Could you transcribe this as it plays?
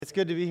it's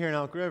good to be here in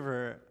Elk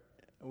River.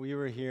 We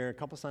were here a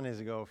couple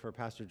Sundays ago for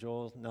Pastor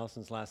Joel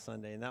Nelson's last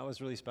Sunday, and that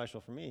was really special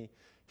for me.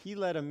 He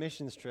led a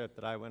missions trip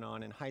that I went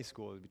on in high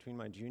school, between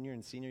my junior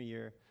and senior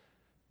year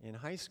in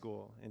high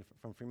school,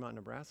 from Fremont,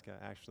 Nebraska,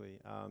 actually,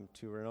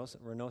 to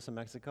Reynosa,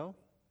 Mexico.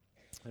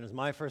 And it was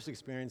my first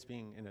experience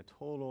being in a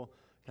total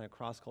kind of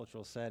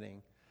cross-cultural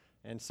setting.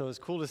 And so it's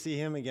cool to see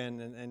him again,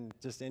 and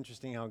just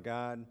interesting how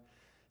God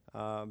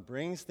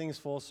brings things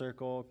full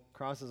circle,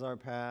 crosses our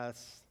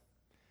paths.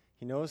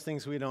 He knows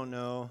things we don't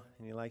know,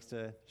 and he likes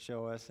to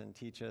show us and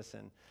teach us.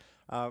 And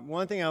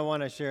one thing I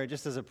want to share,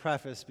 just as a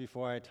preface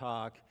before I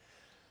talk,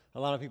 a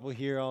lot of people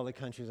hear all the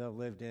countries I've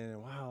lived in,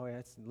 and wow,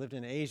 I lived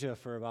in Asia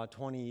for about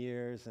 20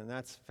 years, and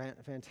that's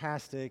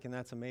fantastic, and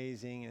that's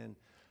amazing, and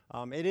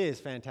it is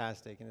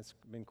fantastic, and it's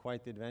been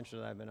quite the adventure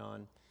that I've been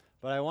on.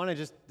 But I want to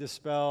just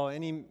dispel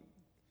any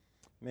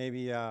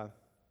maybe kind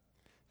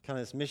of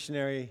this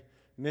missionary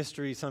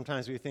mystery.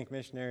 Sometimes we think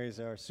missionaries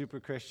are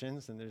super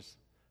Christians, and there's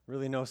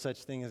really no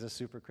such thing as a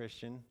super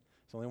Christian.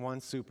 There's only one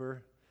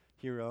super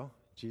hero.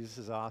 Jesus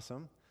is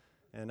awesome.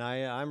 And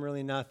I'm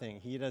really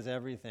nothing. He does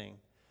everything.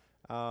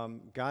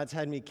 God's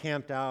had me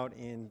camped out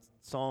in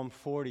Psalm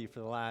 40 for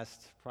the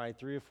last probably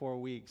 3 or 4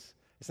 weeks.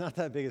 It's not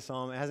that big a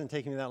psalm. It hasn't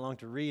taken me that long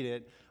to read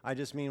it. I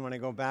just mean when I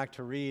go back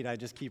to read, I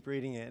just keep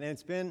reading it. And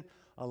it's been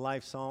a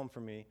life psalm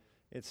for me.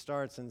 It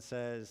starts and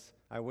says,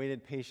 I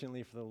waited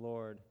patiently for the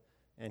Lord,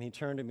 and he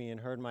turned to me and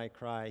heard my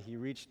cry. He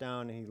reached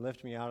down and he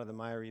lifted me out of the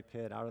miry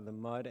pit, out of the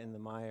mud and the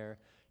mire.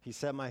 He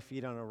set my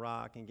feet on a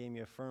rock and gave me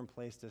a firm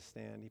place to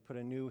stand. He put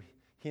a new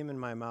hymn in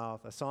my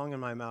mouth, a song in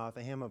my mouth,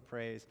 a hymn of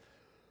praise.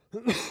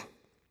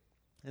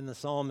 And the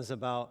psalm is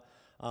about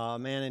a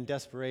man in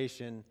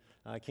desperation,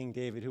 King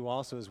David, who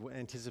also is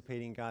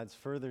anticipating God's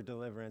further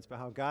deliverance, but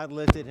how God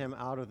lifted him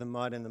out of the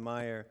mud and the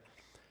mire.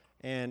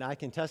 And I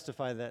can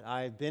testify that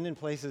I've been in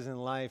places in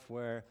life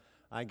where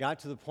I got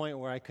to the point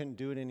where I couldn't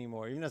do it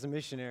anymore, even as a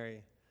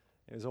missionary.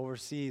 It was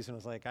overseas, and I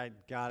was like,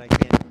 God, I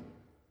can't.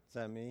 Is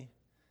that me?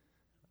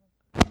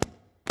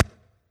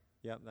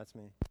 Yep, that's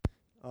me.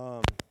 Let's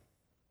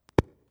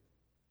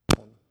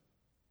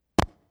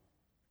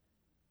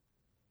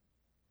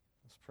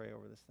pray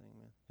over this thing,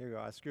 man. Here we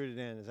go. I screwed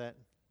it in. Is that?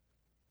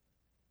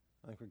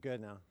 I think we're good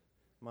now.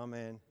 My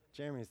man.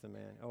 Jeremy's the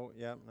man. Oh,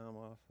 yep, now I'm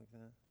off like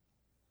that.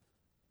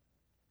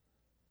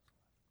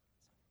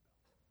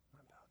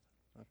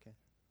 Okay.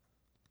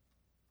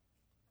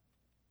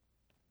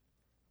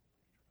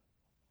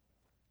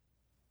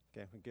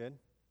 Okay, we good?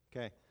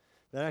 Okay.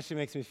 That actually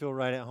makes me feel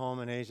right at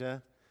home in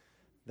Asia.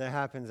 That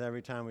happens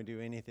every time we do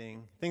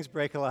anything. Things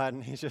break a lot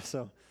in Asia,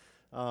 so.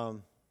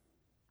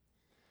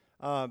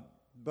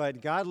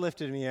 But God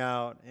lifted me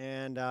out,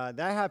 and that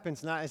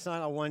happens. It's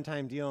not a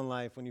one-time deal in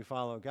life when you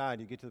follow God.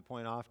 You get to the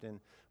point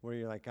often where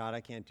you're like, God, I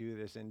can't do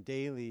this. And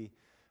daily,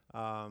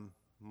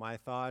 my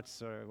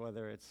thoughts, or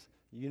whether it's,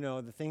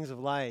 the things of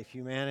life,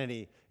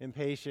 humanity,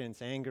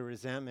 impatience, anger,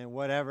 resentment,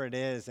 whatever it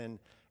is, and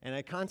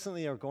I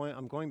constantly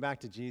I'm going back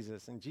to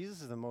Jesus, and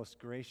Jesus is the most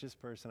gracious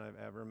person I've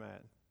ever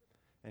met,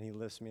 and he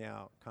lifts me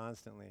out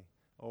constantly,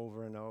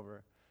 over and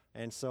over,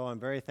 and so I'm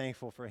very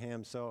thankful for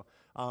him. So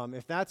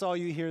if that's all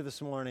you hear this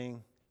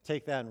morning,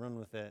 take that and run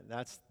with it.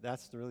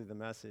 That's really the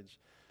message.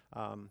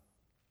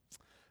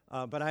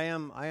 But I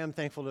am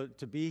thankful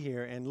to be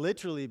here, and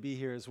literally be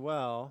here as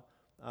well.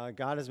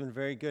 God has been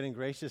very good and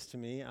gracious to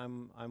me.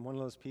 I'm one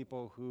of those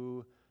people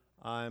who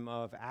I'm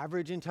of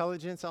average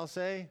intelligence, I'll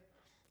say.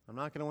 I'm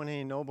not going to win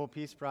any Nobel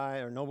Peace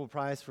Prize or Nobel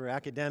Prize for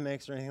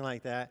academics or anything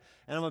like that.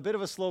 And I'm a bit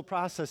of a slow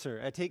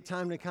processor. I take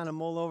time to kind of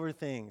mull over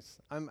things.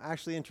 I'm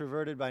actually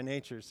introverted by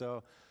nature,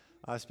 so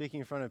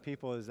speaking in front of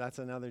people that's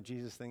another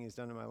Jesus thing he's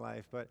done in my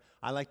life. But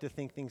I like to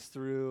think things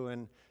through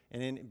and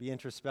be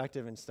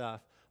introspective and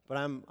stuff. But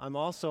I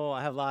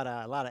have a lot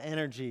of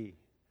energy.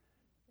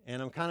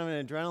 And I'm kind of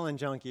an adrenaline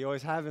junkie,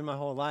 always have in my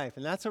whole life.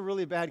 And that's a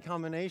really bad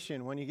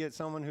combination when you get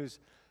someone who's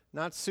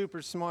not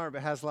super smart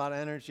but has a lot of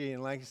energy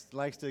and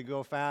likes to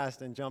go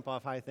fast and jump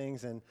off high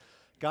things. And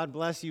God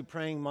bless you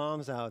praying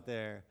moms out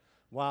there.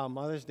 Wow,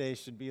 Mother's Day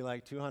should be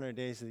like 200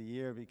 days of the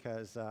year,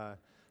 because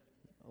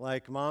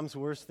mom's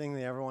worst thing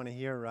they ever want to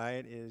hear,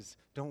 right, is,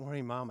 don't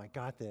worry, Mom, I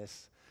got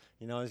this.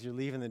 As you're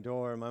leaving the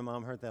door. My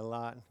mom heard that a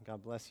lot.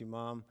 God bless you,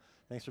 Mom.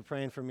 Thanks for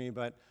praying for me.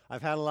 But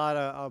I've had a lot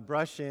of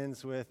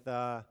brush-ins with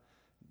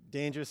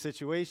dangerous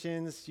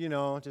situations,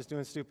 just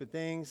doing stupid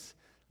things.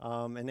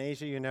 In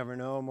Asia, you never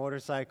know.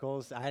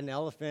 Motorcycles. I had an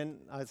elephant.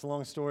 It's a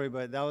long story,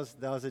 but that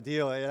was a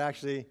deal. It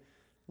actually,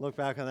 look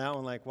back on that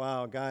one like,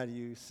 wow, God,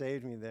 you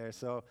saved me there.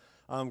 So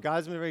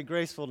God's been very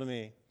graceful to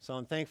me. So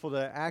I'm thankful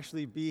to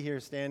actually be here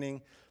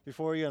standing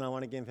before you, and I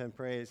want to give him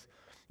praise.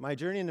 My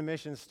journey into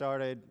missions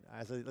started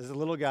as a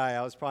little guy.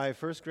 I was probably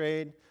first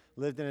grade,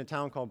 lived in a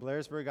town called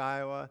Blairsburg,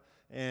 Iowa.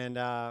 And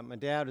my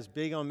dad was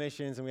big on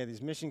missions, and we had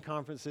these mission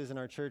conferences in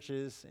our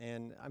churches.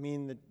 And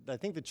I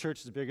think the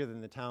church is bigger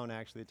than the town,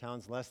 actually. The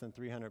town's less than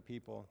 300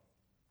 people.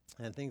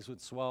 And things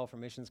would swell for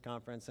missions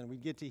conference, and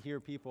we'd get to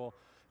hear people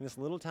in this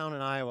little town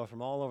in Iowa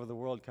from all over the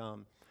world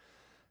come.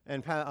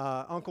 And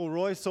Uncle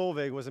Roy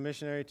Solvig was a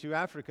missionary to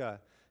Africa.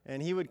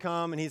 And he would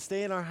come, and he'd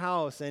stay in our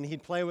house, and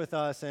he'd play with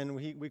us, and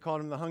we called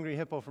him the hungry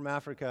hippo from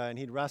Africa, and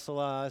he'd wrestle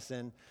us,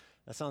 and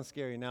that sounds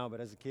scary now, but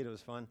as a kid it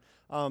was fun.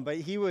 But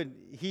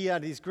he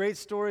had these great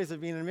stories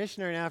of being a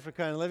missionary in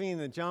Africa and living in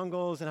the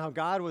jungles and how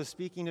God was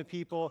speaking to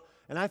people,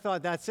 and I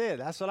thought, that's it.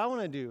 That's what I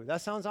want to do.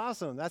 That sounds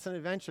awesome. That's an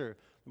adventure.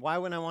 Why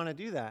wouldn't I want to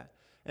do that?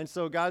 And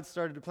so God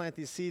started to plant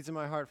these seeds in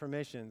my heart for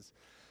missions.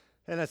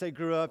 And as I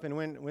grew up and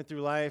went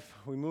through life,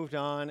 we moved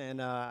on,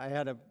 and I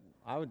had a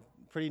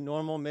pretty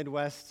normal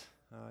Midwest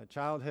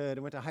childhood.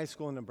 I went to high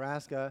school in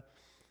Nebraska.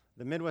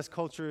 The Midwest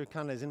culture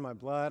kind of is in my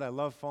blood. I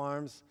love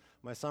farms.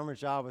 My summer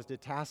job was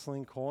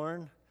detasseling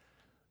corn.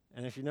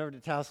 And if you've never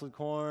detasseled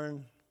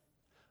corn,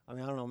 I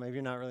don't know, maybe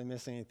you're not really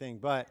missing anything.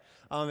 But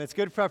it's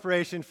good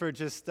preparation for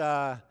just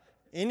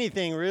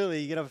anything,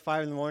 really. You get up at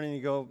 5 in the morning,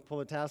 you go pull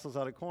the tassels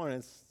out of corn.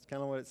 It's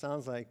kind of what it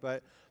sounds like.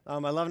 But I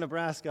love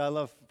Nebraska. I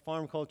love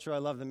farm culture. I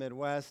love the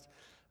Midwest.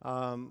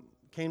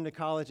 Came to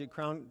college at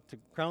Crown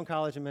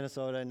College in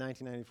Minnesota in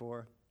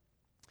 1994.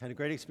 Had a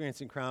great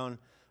experience in Crown.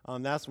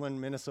 That's when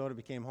Minnesota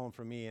became home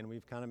for me, and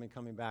we've kind of been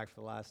coming back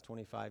for the last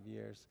 25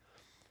 years.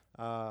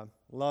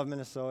 Love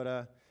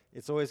Minnesota.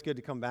 It's always good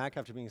to come back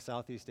after being in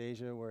Southeast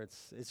Asia, where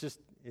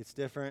it's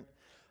different.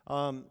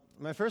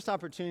 My first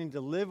opportunity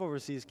to live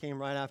overseas came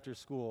right after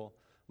school.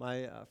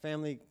 My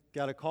family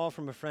got a call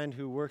from a friend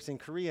who works in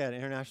Korea at an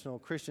international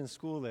Christian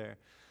school there.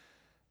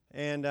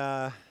 And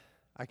I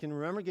can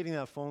remember getting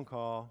that phone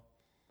call,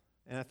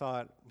 and I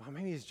thought, well,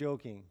 maybe he's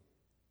joking.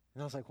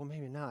 And I was like, well,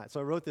 maybe not.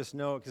 So I wrote this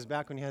note, because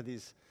back when you had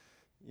these,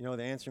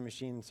 the answering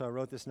machine, so I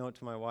wrote this note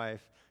to my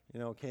wife,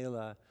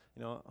 Kayla,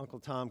 Uncle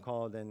Tom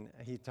called, and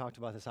he talked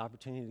about this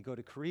opportunity to go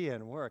to Korea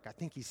and work. I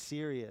think he's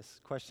serious,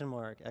 question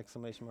mark,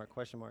 exclamation mark,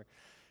 question mark.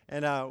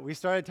 And we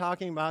started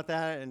talking about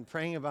that and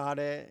praying about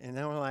it, and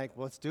then we're like,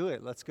 well, let's do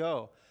it, let's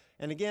go.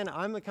 And again,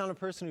 I'm the kind of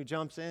person who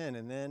jumps in,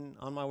 and then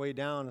on my way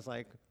down, it's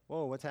like,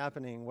 whoa, what's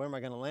happening? Where am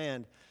I going to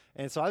land?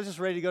 And so I was just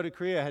ready to go to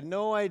Korea. I had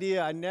no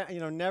idea. I'd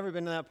never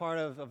been to that part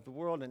of the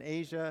world in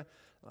Asia.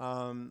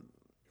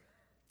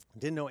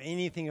 Didn't know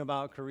anything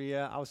about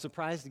Korea. I was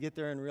surprised to get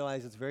there and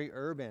realize it's very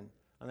urban.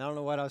 I don't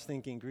know what I was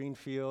thinking. Green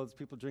fields,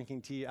 people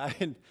drinking tea. I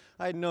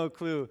had no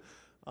clue.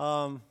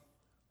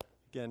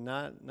 Again,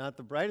 not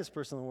the brightest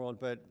person in the world,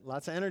 but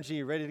lots of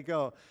energy, ready to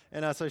go.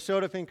 And so I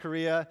showed up in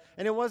Korea,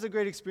 and it was a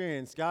great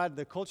experience.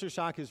 The culture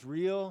shock is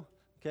real.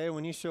 Okay,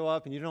 when you show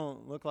up and you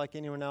don't look like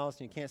anyone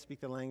else and you can't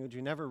speak the language,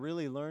 you never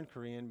really learn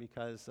Korean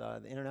because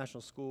the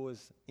international school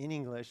is in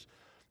English.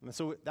 And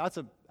so that's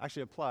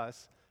actually a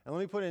plus. And let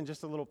me put in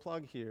just a little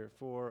plug here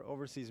for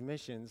overseas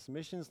missions.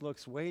 Missions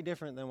looks way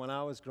different than when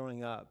I was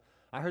growing up.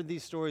 I heard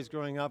these stories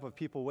growing up of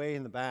people way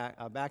in the back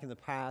in the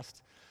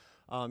past,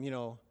 in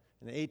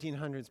the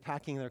 1800s,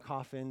 packing their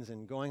coffins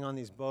and going on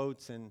these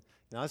boats, and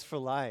that's for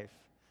life.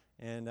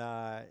 And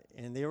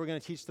they were going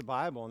to teach the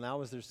Bible, and that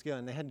was their skill.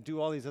 And they had to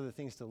do all these other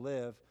things to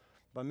live.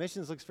 But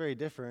missions looks very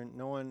different.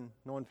 No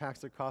one packs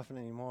their coffin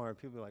anymore.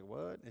 People are like,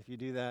 what? If you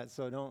do that,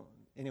 so don't.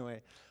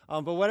 Anyway,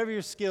 but whatever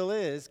your skill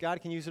is,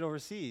 God can use it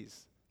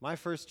overseas. My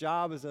first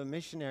job as a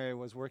missionary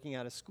was working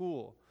at a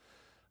school.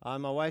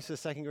 My wife's a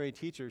second grade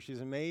teacher.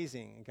 She's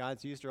amazing, and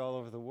God's used her all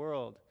over the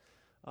world.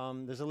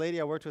 There's a lady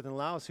I worked with in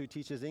Laos who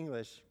teaches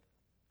English,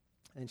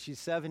 and she's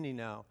 70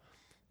 now.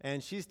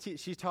 And she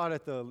taught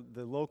at the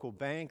local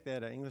bank. They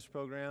had an English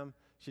program.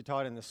 She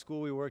taught in the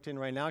school we worked in.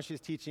 Right now she's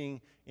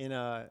teaching in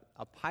a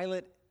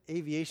pilot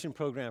aviation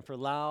program for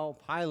Lao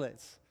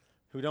pilots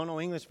who don't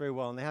know English very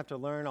well, and they have to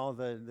learn all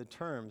the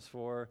terms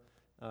for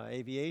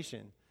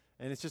aviation.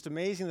 And it's just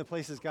amazing the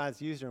places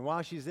God's used her. And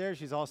while she's there,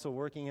 she's also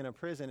working in a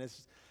prison.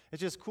 It's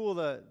just cool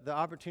the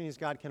opportunities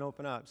God can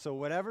open up. So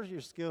whatever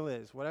your skill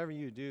is, whatever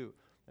you do,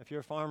 if you're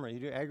a farmer, you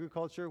do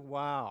agriculture,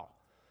 wow.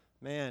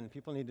 Man,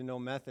 people need to know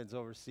methods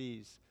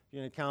overseas. If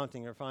you're in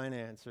accounting or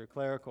finance or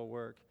clerical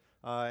work,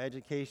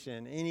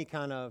 education, any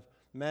kind of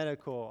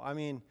medical.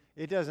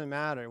 It doesn't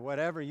matter.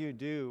 Whatever you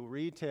do,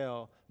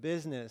 retail,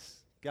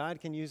 business, God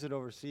can use it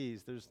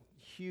overseas. There's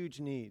huge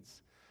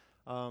needs.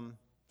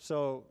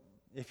 So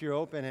if you're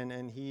open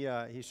and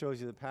He shows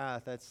you the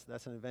path,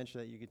 that's an adventure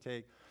that you could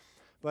take.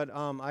 But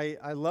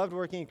I loved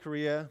working in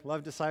Korea,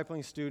 loved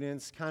discipling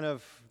students, kind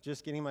of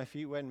just getting my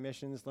feet wet in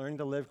missions, learning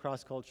to live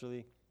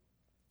cross-culturally.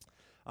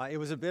 It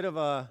was a bit of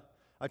a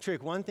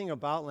trick. One thing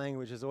about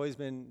language has always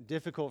been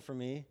difficult for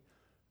me.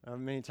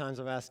 Many times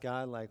I've asked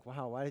God, like,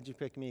 wow, why did you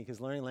pick me? Because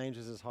learning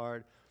languages is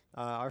hard.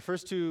 Our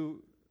first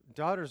two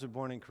daughters were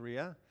born in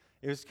Korea.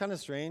 It was kind of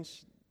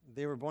strange.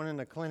 They were born in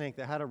a clinic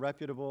that had a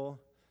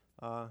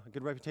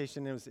good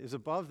reputation. It was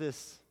above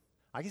this,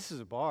 I guess it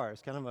was a bar.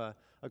 It's kind of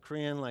a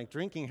Korean,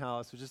 drinking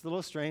house, which is a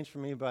little strange for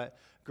me, but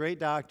great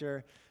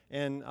doctor.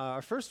 And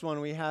our first one,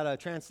 we had a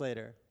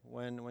translator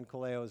when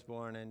Kaleo was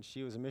born, and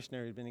she was a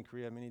missionary who'd been in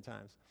Korea many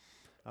times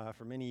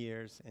for many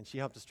years, and she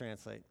helped us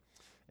translate.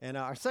 And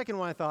our second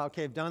one, I thought,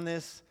 okay, I've done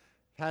this,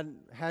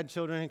 had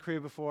children in Korea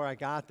before, I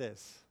got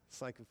this.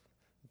 It's like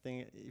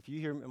thing. If you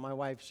hear my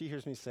wife, she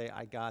hears me say,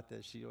 "I got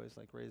this." She always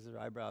like raises her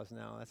eyebrows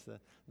now. That's the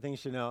thing you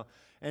should know.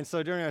 And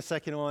so during our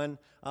second one,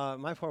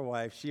 my poor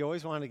wife, she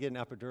always wanted to get an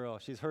epidural.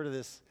 She's heard of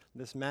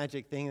this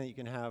magic thing that you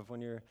can have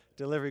when you're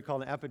delivery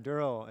called an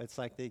epidural. It's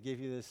like they give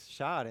you this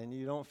shot and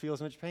you don't feel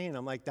as much pain.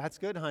 I'm like, that's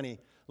good, honey.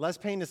 Less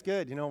pain is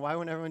good. Why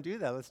wouldn't everyone do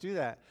that? Let's do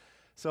that.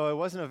 So it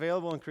wasn't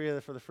available in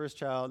Korea for the first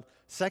child.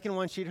 Second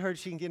one, she'd heard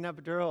she can get an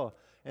epidural.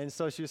 And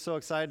so she was so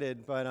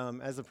excited. But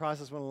as the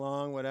process went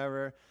along,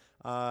 whatever,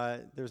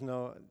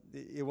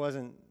 it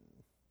wasn't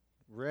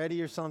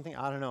ready or something.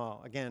 I don't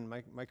know. Again,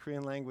 my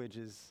Korean language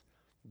is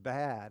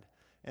bad.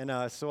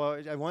 And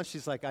so once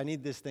she's like, I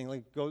need this thing.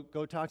 Like,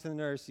 go talk to the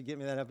nurse to get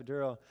me that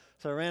epidural.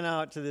 So I ran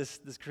out to this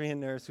Korean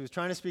nurse who was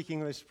trying to speak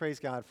English. Praise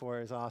God for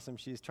her. It's awesome.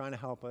 She's trying to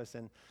help us.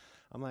 And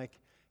I'm like,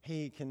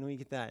 hey, can we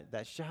get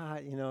that shot?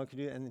 Can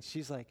you? And then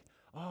she's like,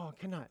 oh,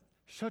 cannot.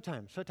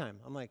 Showtime.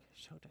 I'm like,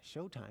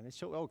 showtime.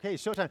 It's okay,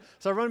 showtime.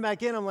 So I run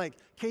back in. I'm like,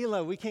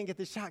 Kayla, we can't get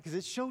this shot because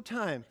it's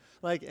showtime.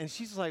 And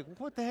she's like,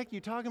 what the heck are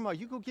you talking about?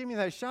 You go give me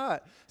that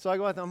shot. So I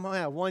go out there. I'm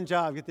like, one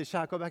job, get this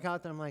shot. Go back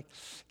out there. I'm like,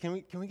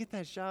 can we get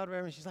that shot? Or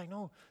whatever? And she's like,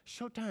 no,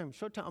 showtime.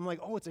 I'm like,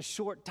 oh, it's a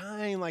short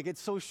time. Like,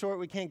 it's so short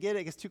we can't get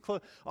it. It's too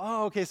close.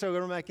 Oh, okay. So I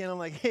go back in. I'm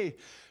like, hey,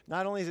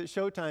 not only is it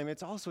showtime,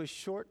 it's also a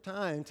short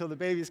time until the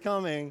baby's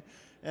coming.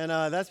 And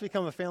that's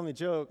become a family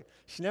joke.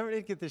 She never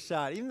did get the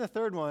shot. Even the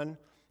third one.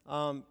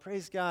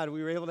 Praise God,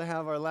 we were able to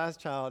have our last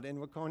child in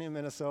Waconia,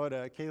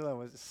 Minnesota. Kayla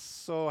was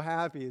so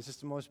happy. It's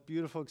just the most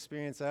beautiful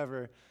experience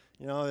ever.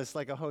 It's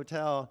like a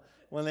hotel.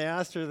 When they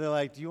asked her, they're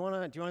like, do you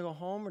want to go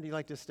home or do you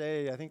like to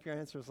stay? I think your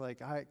answer was like,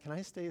 can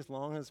I stay as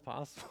long as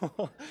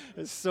possible?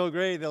 It's so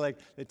great.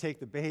 They take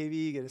the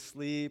baby, get to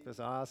sleep. It's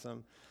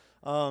awesome.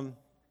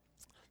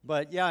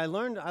 But yeah, I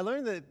learned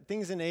that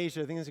things in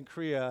Asia, things in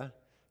Korea,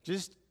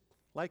 just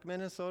like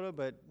Minnesota,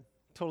 but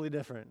totally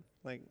different.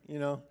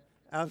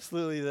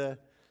 Absolutely the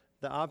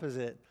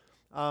opposite.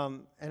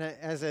 And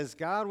as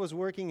God was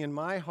working in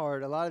my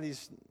heart, a lot of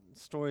these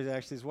stories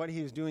actually is what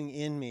he was doing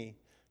in me,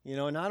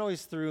 not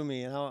always through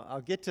me. And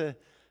I'm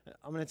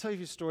going to tell you a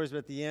few stories, but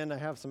at the end I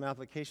have some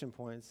application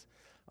points.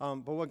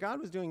 But what God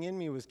was doing in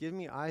me was giving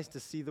me eyes to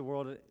see the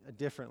world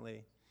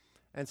differently.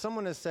 And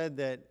someone has said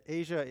that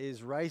Asia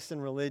is rice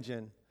and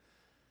religion,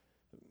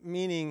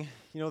 meaning,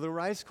 the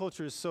rice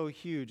culture is so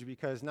huge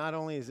because not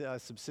only is it a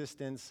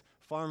subsistence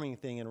farming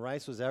thing, and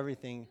rice was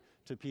everything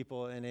to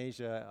people in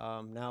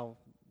Asia. Now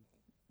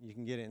you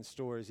can get it in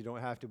stores. You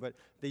don't have to. But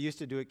they used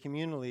to do it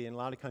communally in a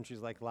lot of countries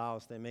like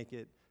Laos. They make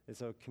it,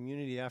 it's a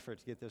community effort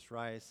to get this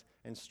rice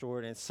and store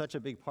it. And it's such a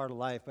big part of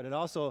life. But it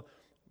also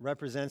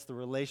represents the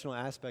relational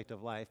aspect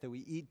of life, that we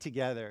eat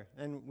together.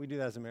 And we do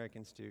that as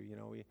Americans too.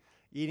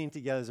 Eating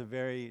together is a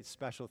very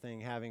special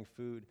thing, having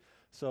food.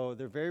 So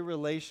they're very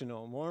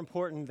relational. More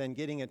important than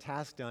getting a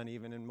task done,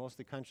 even in most of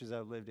the countries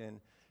I've lived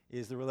in,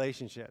 is the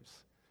relationships.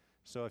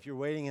 So if you're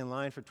waiting in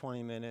line for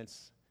 20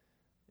 minutes,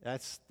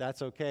 that's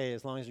okay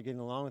as long as you're getting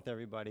along with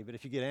everybody. But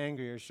if you get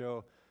angry or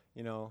show,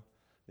 that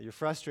you're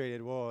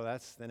frustrated,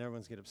 then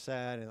everyone's get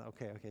upset. And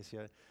okay,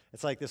 so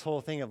it's like this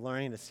whole thing of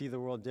learning to see the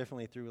world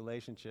differently through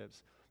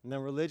relationships. And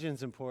then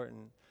religion's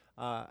important.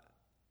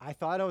 I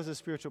thought I was a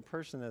spiritual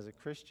person as a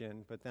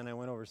Christian, but then I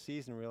went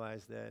overseas and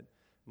realized that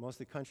most of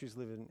the countries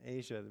live in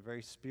Asia, they're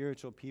very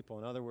spiritual people.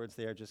 In other words,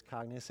 they are just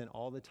cognizant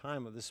all the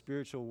time of the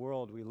spiritual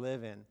world we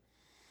live in.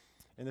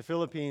 In the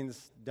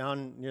Philippines,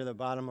 down near the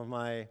bottom of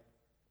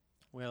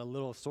we had a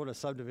little sort of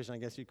subdivision, I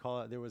guess you'd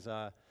call it. There was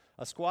a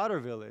squatter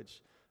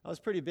village. I was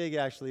pretty big,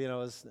 actually. I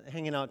was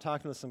hanging out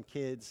talking with some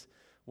kids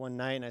one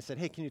night, and I said,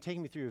 hey, can you take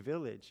me through your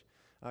village?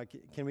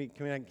 Can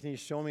you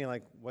show me,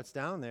 what's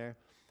down there?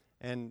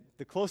 And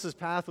the closest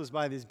path was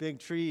by these big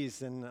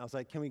trees, and I was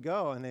like, can we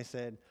go? And they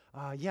said,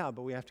 yeah,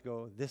 but we have to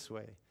go this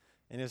way.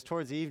 And it was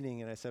towards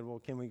evening, and I said, well,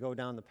 can we go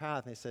down the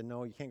path? And they said,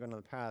 no, you can't go down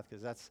the path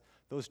because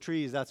those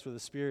trees, that's where the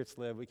spirits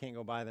live. We can't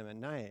go by them at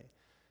night.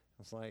 I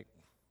was like,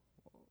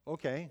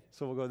 okay,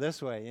 so we'll go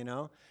this way,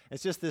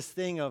 It's just this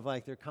thing of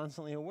they're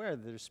constantly aware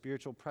that there's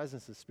spiritual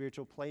presences,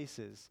 spiritual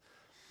places.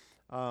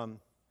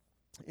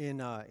 In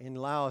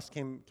Laos,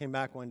 came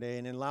back one day,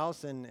 and in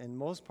Laos and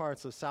most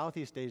parts of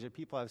Southeast Asia,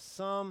 people have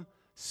some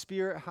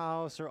spirit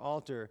house or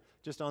altar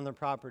just on their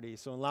property.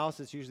 So in Laos,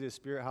 it's usually a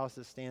spirit house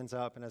that stands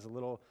up and has a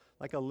little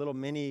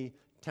mini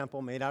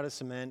temple made out of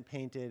cement,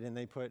 painted, and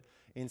they put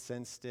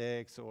incense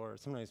sticks or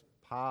sometimes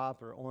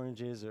pop or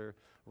oranges or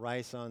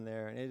rice on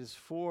there. And it is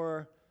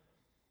for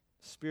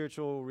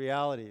spiritual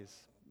realities.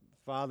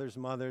 Fathers,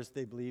 mothers,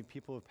 they believe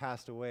people have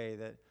passed away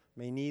that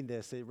may need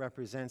this. It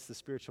represents the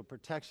spiritual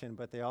protection,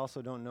 but they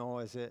also don't know,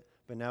 is it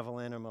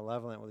benevolent or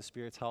malevolent? Will the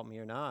spirits help me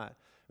or not?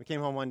 We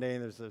came home one day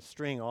and there's a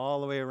string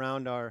all the way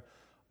around our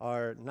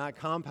not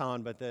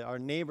compound, but our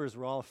neighbors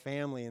were all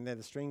family, and they had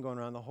the string going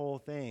around the whole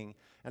thing.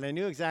 And I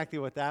knew exactly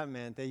what that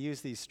meant. They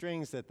use these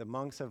strings that the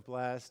monks have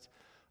blessed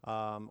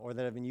or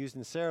that have been used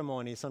in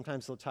ceremony.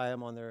 Sometimes they'll tie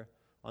them on their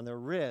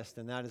wrist,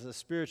 and that is a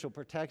spiritual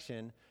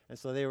protection. And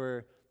so they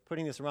were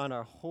putting this around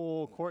our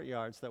whole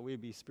courtyard so that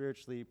we'd be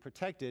spiritually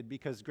protected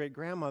because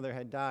great-grandmother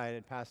had died,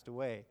 had passed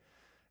away.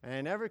 And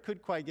I never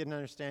could quite get an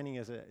understanding,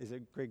 is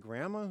it great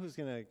grandma who's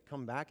going to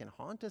come back and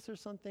haunt us or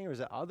something? Or is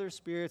it other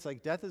spirits?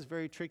 Like, death is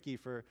very tricky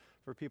for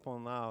people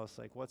in Laos.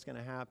 Like, what's going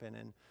to happen?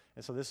 And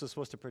so this was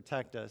supposed to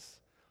protect us.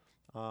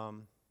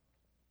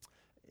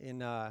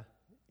 In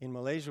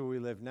Malaysia, where we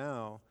live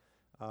now,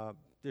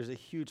 there's a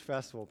huge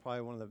festival,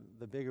 probably one of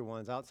the bigger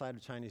ones outside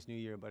of Chinese New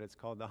Year, but it's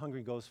called the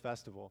Hungry Ghost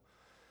Festival.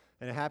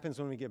 And it happens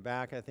when we get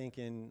back, I think,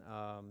 in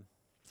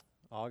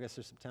August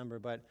or September.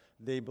 But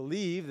they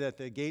believe that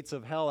the gates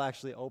of hell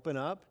actually open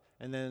up,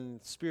 and then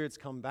spirits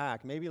come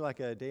back, maybe like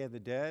a Day of the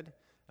Dead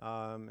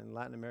in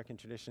Latin American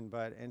tradition.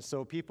 And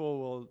so people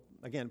will,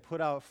 again,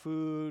 put out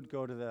food,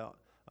 go to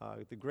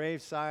the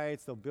grave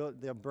sites. They'll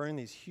burn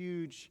these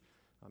huge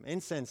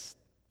incense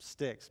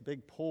sticks,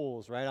 big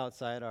poles right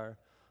outside our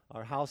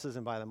houses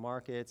and by the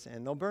markets,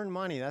 and they'll burn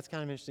money. That's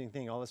kind of an interesting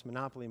thing, all this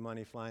monopoly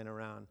money flying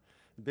around.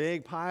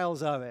 Big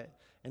piles of it.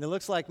 And it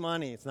looks like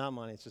money. It's not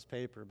money, it's just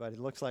paper, but it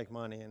looks like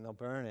money, and they'll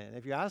burn it. And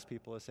if you ask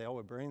people, they say, oh,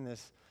 we're burning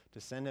this to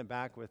send it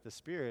back with the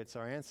spirits,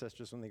 our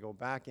ancestors, when they go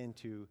back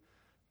into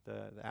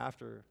the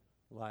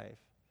afterlife.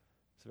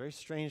 It's a very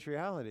strange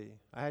reality.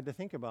 I had to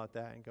think about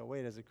that and go,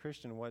 wait, as a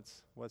Christian,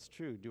 what's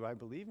true? Do I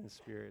believe in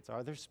spirits?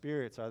 Are there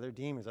spirits? Are there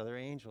demons? Are there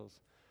angels?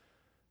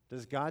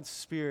 Does God's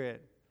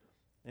Spirit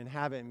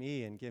inhabit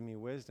me and give me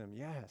wisdom?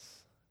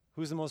 Yes.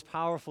 Who's the most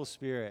powerful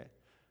spirit?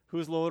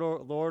 Who's Lord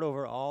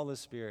over all the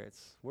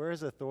spirits? Where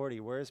is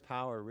authority? Where is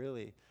power,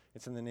 really?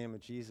 It's in the name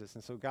of Jesus.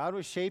 And so God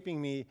was shaping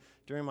me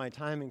during my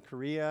time in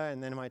Korea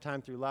and then my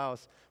time through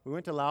Laos. We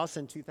went to Laos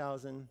in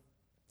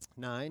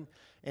 2009,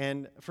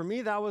 and for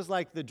me, that was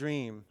like the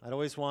dream. I'd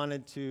always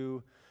wanted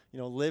to,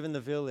 live in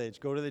the village,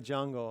 go to the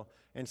jungle.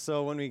 And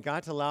so when we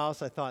got to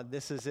Laos, I thought,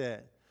 this is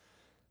it.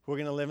 We're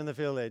going to live in the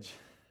village.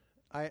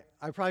 I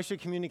probably should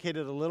have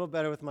communicated a little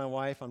better with my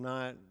wife. I'm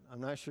not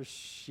sure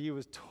she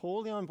was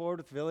totally on board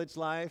with village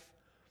life.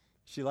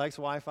 She likes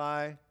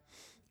Wi-Fi.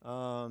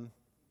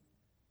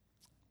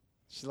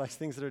 She likes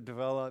things that are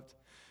developed.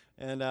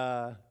 And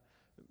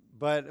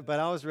but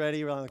I was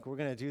ready. We're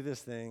going to do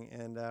this thing,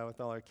 and with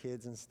all our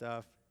kids and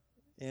stuff.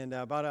 And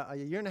about a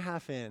year and a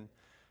half in,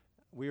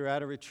 we were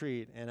at a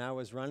retreat, and I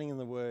was running in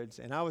the woods,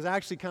 and I was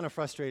actually kind of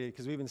frustrated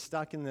because we've been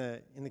stuck in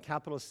the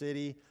capital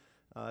city.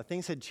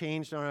 Things had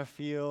changed on our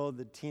field.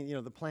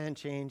 The plan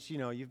changed.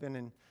 You've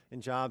been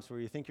in jobs where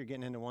you think you're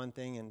getting into one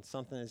thing and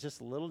something is just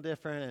a little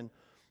different, and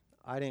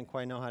I didn't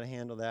quite know how to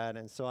handle that.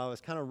 And so I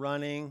was kind of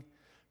running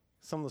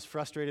some of those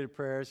frustrated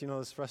prayers,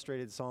 those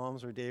frustrated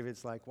psalms where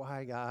David's like,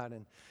 "Why, God?"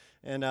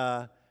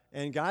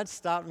 And God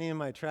stopped me in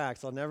my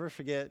tracks. I'll never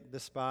forget the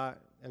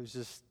spot. I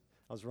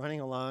was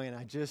running along,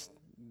 and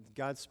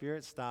God's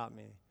Spirit stopped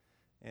me,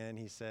 and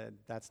He said,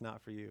 "That's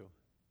not for you."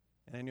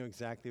 And I knew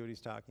exactly what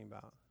He's talking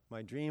about.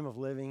 My dream of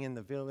living in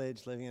the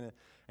village, and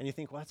you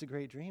think, well, that's a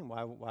great dream.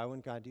 Why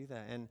wouldn't God do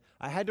that? And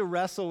I had to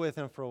wrestle with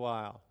Him for a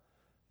while.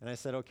 And I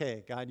said,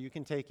 okay, God, you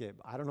can take it.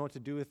 I don't know what to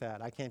do with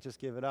that. I can't just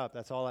give it up.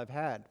 That's all I've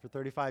had for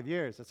 35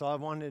 years. That's all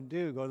I've wanted to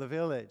do, go to the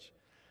village.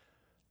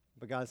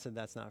 But God said,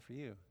 that's not for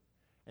you.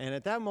 And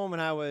at that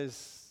moment,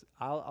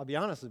 I'll be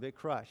honest, a bit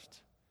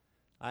crushed.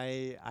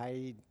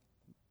 I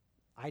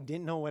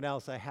didn't know what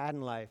else I had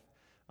in life.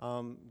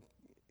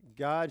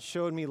 God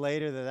showed me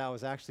later that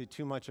was actually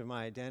too much of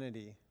my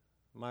identity.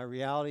 My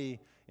reality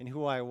in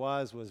who I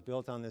was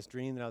built on this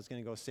dream that I was going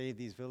to go save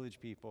these village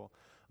people.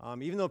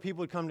 Even though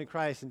people would come to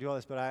Christ and do all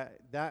this, but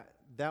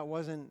that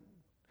wasn't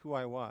who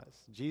I was.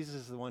 Jesus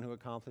is the one who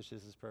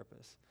accomplishes His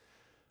purpose.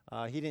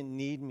 He didn't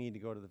need me to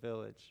go to the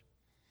village.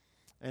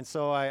 And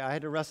so I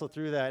had to wrestle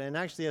through that. And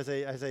actually,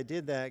 as I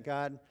did that,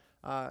 God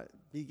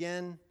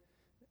began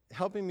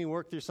helping me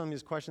work through some of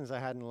these questions I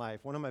had in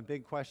life. One of my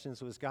big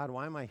questions was, God,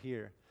 why am I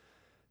here?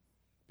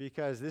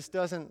 Because this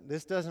doesn't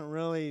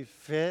really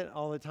fit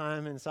all the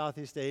time in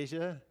Southeast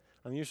Asia.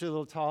 I'm usually a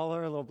little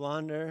taller, a little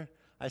blonder.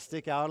 I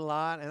stick out a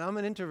lot, and I'm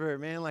an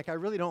introvert, man. I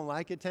really don't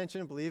like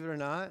attention, believe it or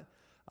not.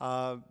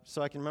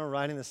 So I can remember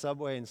riding the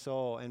subway in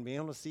Seoul and being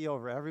able to see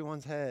over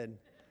everyone's head,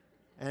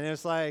 and it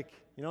was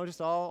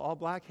just all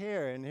black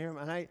hair and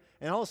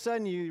all of a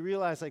sudden you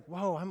realize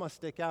whoa, I must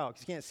stick out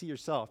because you can't see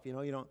yourself. You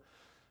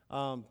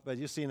don't. But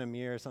you see in a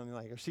mirror or something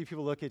or see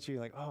people look at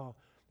you oh.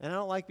 And I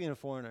don't like being a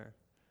foreigner.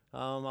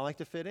 I like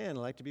to fit in. I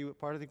like to be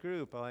part of the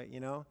group.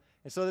 And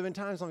so there have been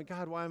times I'm like,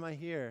 God, why am I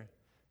here?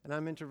 And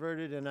I'm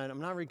introverted, and I'm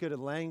not very good at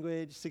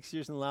language. 6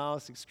 years in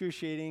Laos,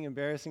 excruciating,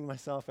 embarrassing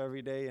myself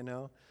every day,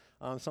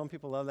 Some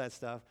people love that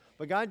stuff.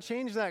 But God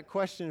changed that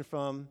question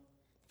from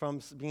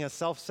being a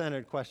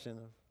self-centered question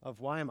of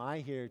why am I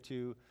here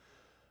to,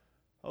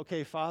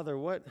 okay, Father,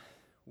 what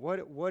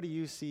do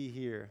you see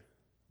here?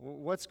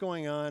 What's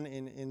going on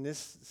in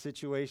this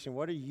situation?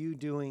 What are you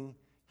doing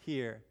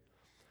here?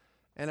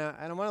 And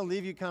I want to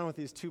leave you kind of with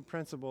these two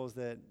principles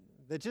that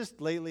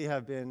just lately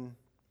have been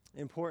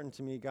important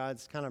to me.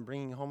 God's kind of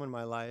bringing home in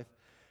my life.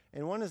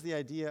 And one is the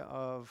idea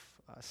of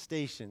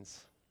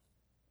stations.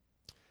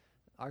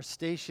 Our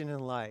station in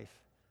life.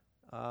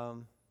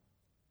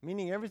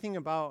 Meaning everything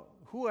about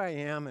who I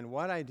am and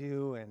what I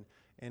do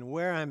and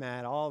where I'm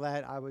at, all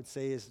that I would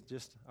say is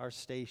just our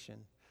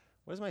station.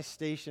 What is my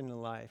station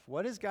in life?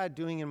 What is God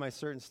doing in my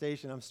certain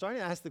station? I'm starting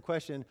to ask the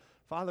question,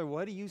 Father,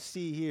 what do you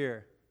see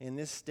here in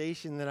this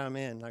station that I'm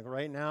in? Like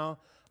right now,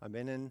 I've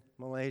been in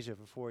Malaysia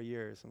for 4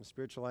 years. I'm a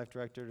spiritual life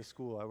director at a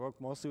school. I work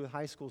mostly with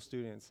high school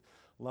students.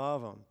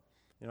 Love them.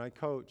 I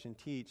coach and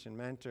teach and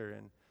mentor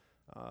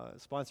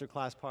and sponsor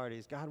class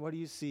parties. God, what do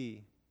you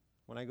see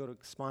when I go to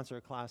sponsor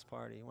a class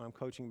party, when I'm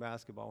coaching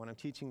basketball, when I'm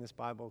teaching this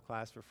Bible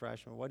class for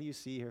freshmen? What do you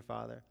see here,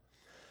 Father?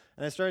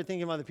 And I started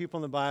thinking about the people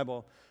in the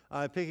Bible.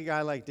 Pick a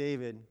guy like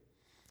David.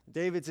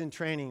 David's in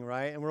training,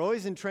 right? And we're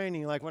always in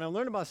training. Like when I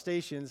learn about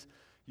stations,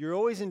 you're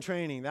always in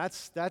training.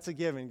 That's a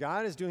given.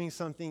 God is doing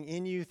something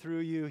in you, through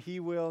you. He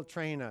will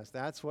train us.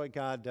 That's what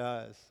God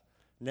does.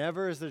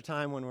 Never is there a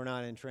time when we're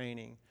not in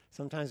training.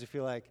 Sometimes you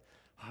feel like,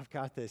 I've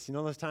got this.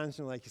 Those times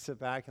when you sit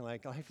back and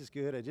life is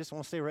good. I just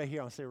want to stay right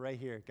here. I'll stay right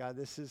here. God,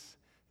 this is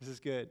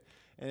good.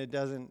 And it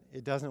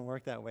doesn't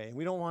work that way. And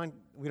we don't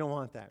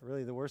want that.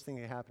 Really, the worst thing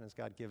that can happen is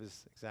God give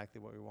us exactly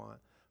what we want.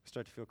 We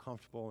start to feel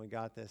comfortable and we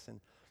got this. And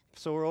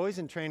so we're always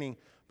in training.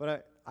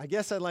 But I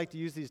guess I'd like to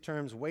use these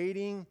terms,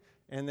 waiting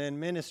and then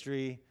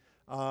ministry.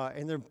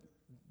 And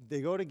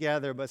they go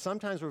together, but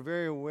sometimes we're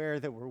very aware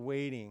that we're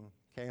waiting.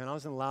 Okay, when I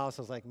was in Laos,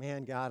 I was like,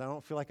 man, God, I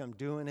don't feel like I'm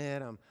doing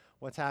it.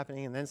 What's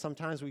happening? And then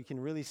sometimes we can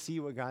really see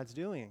what God's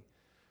doing.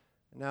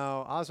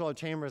 Now, Oswald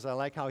Chambers, I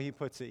like how he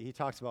puts it. He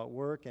talks about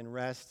work and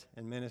rest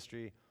and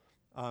ministry.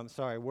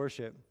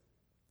 Worship.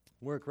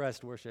 Work,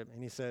 rest, worship.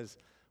 And he says,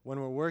 when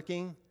we're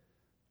working,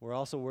 we're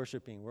also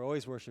worshiping. We're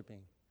always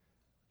worshiping.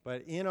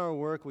 But in our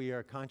work, we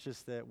are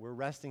conscious that we're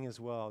resting as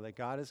well, that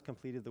God has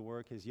completed the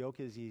work. His yoke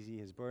is easy.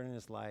 His burden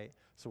is light.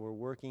 So we're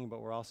working,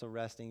 but we're also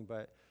resting.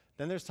 But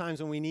then there's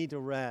times when we need to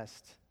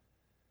rest,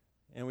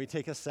 and we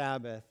take a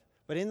Sabbath.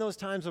 But in those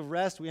times of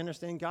rest, we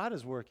understand God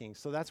is working.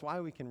 So that's why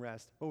we can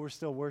rest, but we're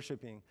still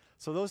worshiping.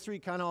 So those three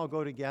kind of all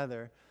go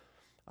together.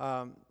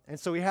 And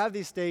so we have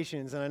these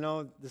stations, and I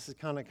know this is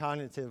kind of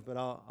cognitive, but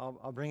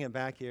I'll bring it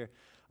back here.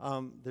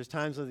 There's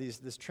times of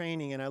this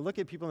training, and I look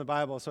at people in the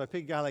Bible. So I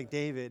pick a guy like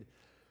David,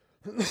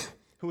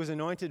 who was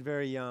anointed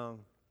very young.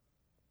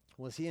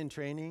 Was he in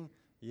training?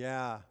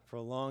 Yeah, for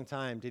a long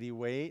time. Did he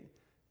wait?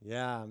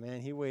 Yeah, man,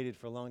 he waited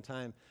for a long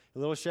time. A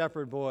little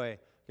shepherd boy.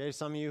 Okay,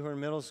 some of you who are in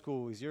middle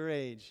school, he's your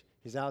age.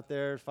 He's out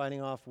there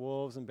fighting off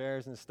wolves and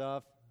bears and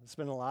stuff.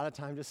 Spending a lot of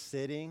time just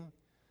sitting,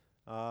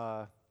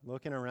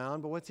 looking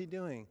around. But what's he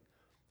doing?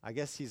 I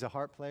guess he's a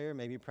harp player.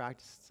 Maybe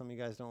practice. Some of you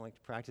guys don't like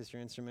to practice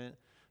your instrument.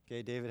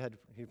 Okay, David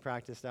he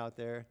practiced out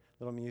there,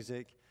 little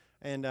music.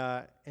 And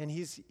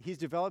he's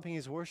developing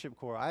his worship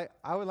core.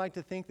 I would like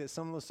to think that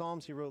some of the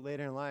psalms he wrote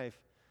later in life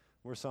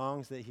were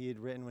songs that he had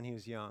written when he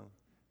was young,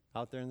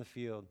 out there in the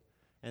field.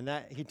 And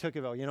that he took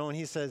it out. When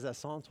he says that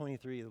Psalm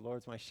 23, the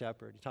Lord's my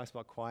shepherd, he talks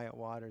about quiet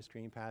waters,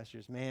 green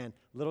pastures. Man,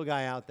 little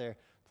guy out there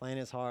playing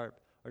his harp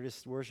or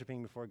just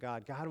worshiping before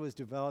God. God was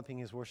developing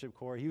his worship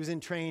core. He was in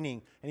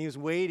training, and he was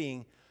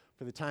waiting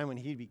for the time when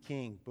he'd be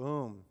king.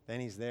 Boom, then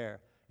he's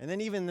there. And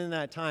then even in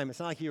that time, it's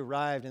not like he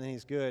arrived and then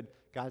he's good.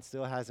 God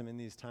still has him in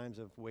these times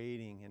of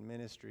waiting and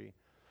ministry.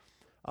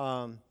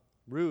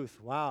 Ruth,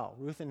 wow.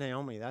 Ruth and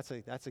Naomi, that's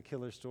a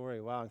killer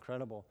story. Wow,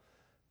 incredible.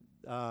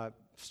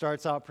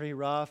 Starts out pretty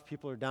rough.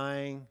 People are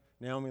dying.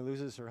 Naomi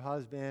loses her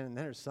husband and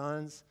then her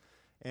sons.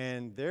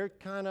 And they're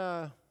kind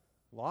of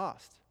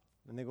lost.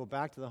 And they go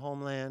back to the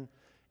homeland.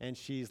 And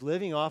she's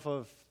living off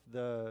of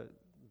the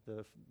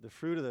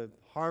fruit of the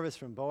harvest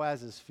from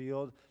Boaz's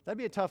field. That'd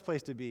be a tough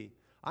place to be.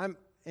 And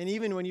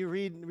even when you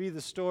read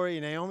the story,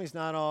 Naomi's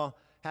not all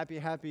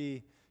happy,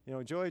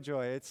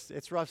 joy.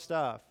 It's rough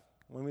stuff.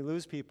 When we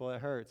lose people, it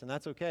hurts, and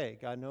that's okay.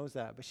 God knows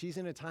that. But she's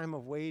in a time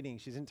of waiting.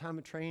 She's in a time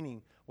of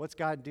training. What's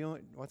God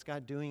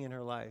doing in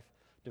her life?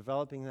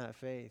 Developing that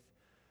faith.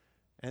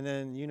 And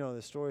then,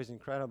 the story is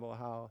incredible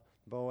how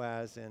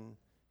Boaz and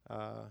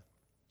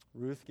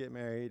Ruth get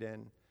married,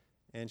 and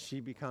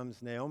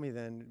Naomi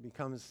then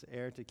becomes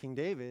heir to King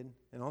David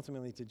and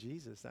ultimately to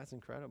Jesus. That's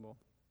incredible.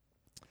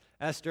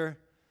 Esther,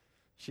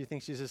 she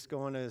thinks she's just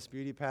going to this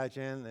beauty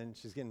pageant and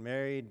she's getting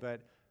married, but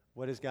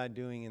what is God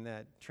doing in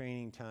that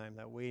training time,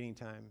 that waiting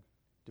time,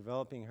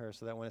 developing her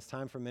so that when it's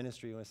time for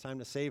ministry, when it's time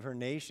to save her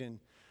nation,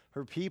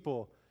 her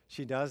people,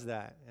 she does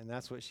that, and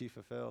that's what she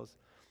fulfills.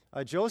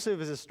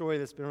 Joseph is a story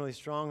that's been really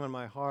strong on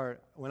my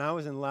heart. When I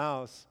was in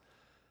Laos,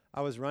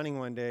 I was running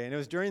one day, and it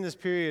was during this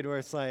period where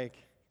it's like,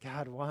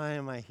 God, why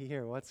am I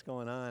here? What's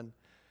going on?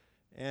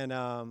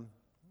 And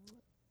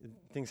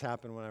things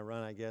happen when I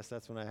run, I guess.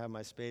 That's when I have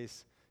my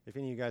space. If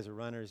any of you guys are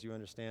runners, you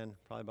understand,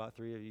 probably about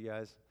 3 of you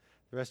guys.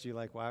 The rest of you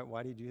like,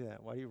 why do you do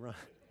that? Why do you run?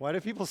 Why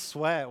do people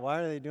sweat?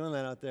 Why are they doing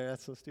that out there?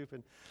 That's so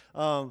stupid.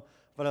 But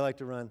I like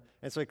to run.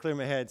 And so I clear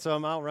my head. So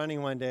I'm out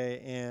running one day,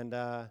 and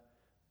I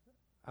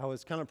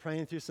was kind of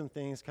praying through some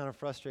things, kind of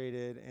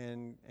frustrated.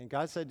 And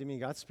God said to me,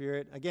 God's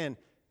Spirit, again,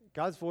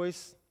 God's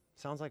voice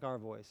sounds like our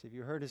voice. If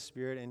you heard his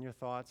Spirit in your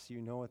thoughts, you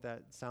know what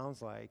that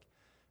sounds like.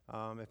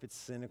 If it's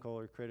cynical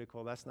or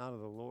critical, that's not of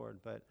the Lord.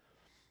 But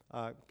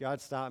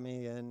God stopped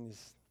me and he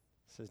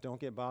says, don't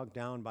get bogged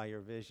down by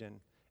your vision.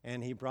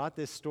 And he brought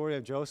this story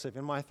of Joseph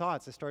in my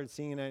thoughts. I started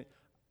seeing it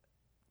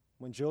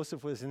when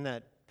Joseph was in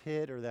that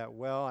pit or that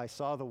well. I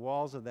saw the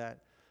walls of that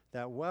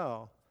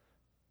well.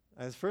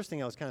 The first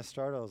thing I was kind of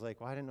startled. I was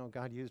like, well, I didn't know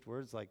God used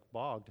words like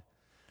bogged.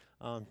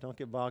 Don't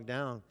get bogged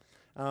down.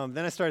 Then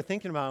I started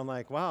thinking about it. I'm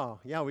like, wow,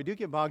 yeah, we do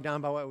get bogged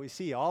down by what we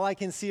see. All I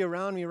can see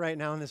around me right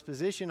now in this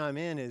position I'm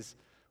in is,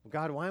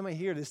 God, why am I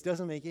here? This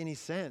doesn't make any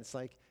sense.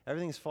 Like,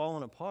 everything's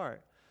falling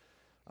apart.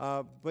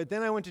 But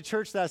then I went to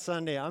church that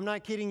Sunday. I'm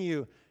not kidding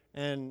you.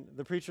 And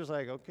the preacher's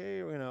like,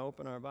 okay, we're going to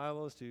open our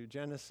Bibles to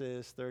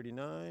Genesis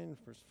 39,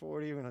 verse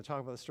 40. We're going to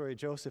talk about the story of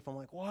Joseph. I'm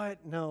like,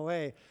 what? No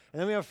way. And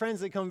then we have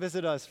friends that come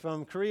visit us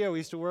from Korea we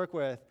used to work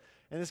with.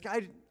 And this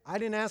guy, I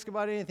didn't ask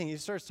about anything. He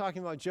starts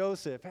talking about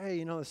Joseph.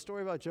 Hey, the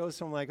story about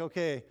Joseph. I'm like,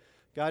 okay,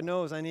 God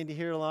knows I need to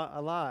hear a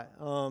lot.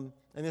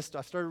 And I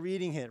started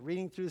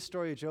reading through the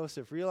story of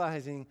Joseph,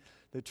 realizing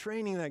the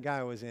training that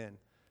guy was in.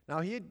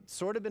 Now, he had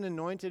sort of been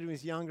anointed when he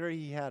was younger.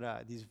 He had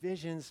these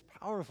visions,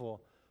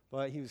 powerful.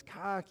 But he was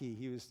cocky,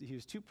 he was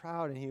too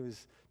proud, and didn't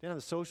have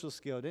the social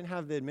skill, didn't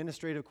have the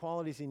administrative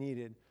qualities he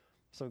needed.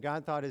 So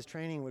God thought his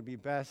training would be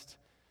best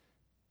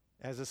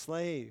as a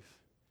slave.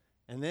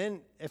 And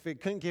then, if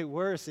it couldn't get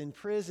worse, in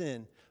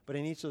prison. But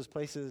in each of those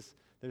places,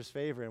 there's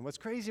favor. And what's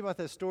crazy about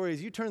that story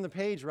is you turn the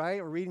page,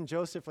 right? We're reading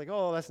Joseph, like,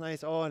 oh, that's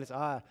nice. Oh, and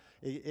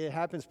it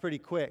happens pretty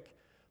quick.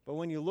 But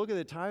when you look at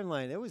the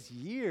timeline, it was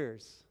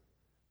years.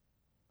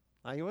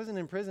 He wasn't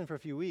in prison for a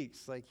few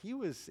weeks. Like, he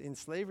was in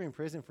slavery in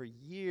prison for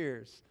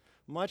years.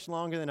 Much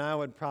longer than I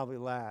would probably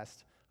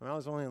last. I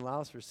was only in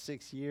Laos for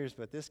 6 years,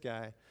 but this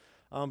guy.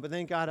 But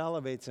then God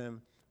elevates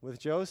him. With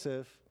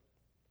Joseph,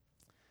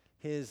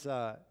 his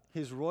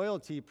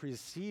royalty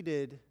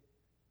preceded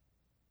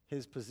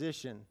his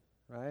position,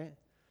 right?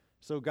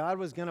 So God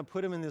was going to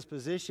put him in this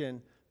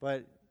position,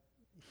 but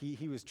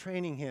he was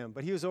training him.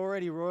 But he was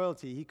already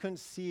royalty. He couldn't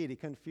see it. He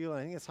couldn't feel it.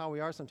 I think that's how we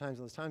are sometimes.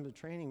 In those times of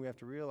training, we have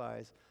to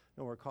realize,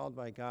 no, we're called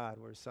by God.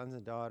 We're sons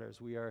and daughters.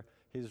 We are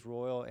his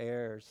royal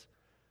heirs.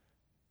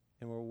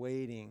 And we're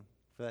waiting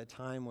for that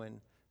time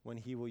when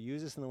he will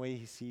use us in the way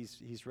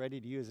he's ready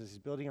to use us. He's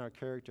building our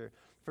character.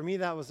 For me,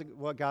 that was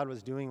what God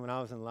was doing when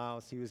I was in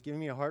Laos. He was giving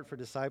me a heart for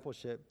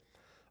discipleship.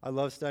 I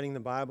love studying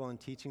the Bible and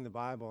teaching the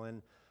Bible.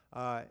 And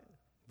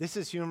this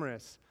is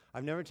humorous.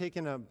 I've never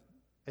taken an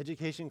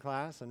education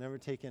class. I've never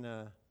taken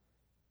a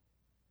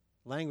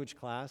language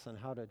class on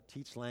how to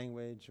teach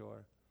language.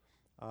 Or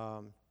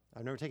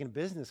I've never taken a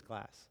business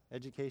class,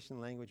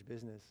 education, language,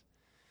 business.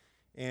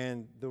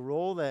 And the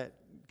role that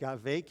got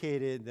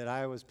vacated that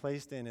I was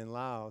placed in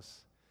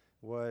Laos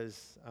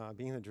was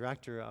being the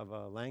director of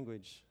a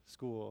language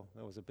school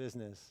that was a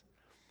business.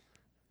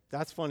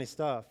 That's funny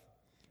stuff.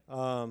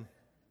 I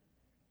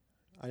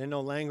didn't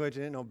know language, I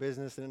didn't know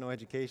business, I didn't know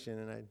education,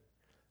 and I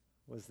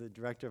was the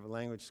director of a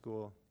language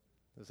school.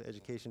 It was an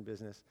education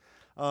business.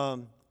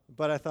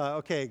 But I thought,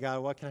 okay,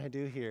 God, what can I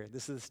do here?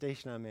 This is the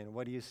station I'm in.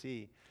 What do you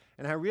see?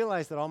 And I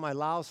realized that all my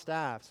Lao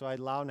staff, so I had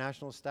Lao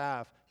national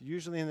staff,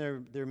 usually in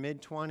their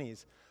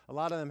mid-20s, a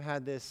lot of them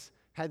had this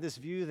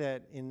view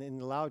that in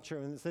the Lao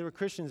church, and they were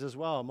Christians as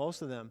well,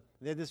 most of them,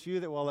 they had this view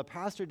that, well, the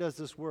pastor does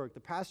this work. The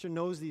pastor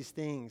knows these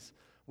things.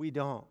 We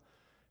don't.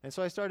 And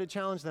so I started to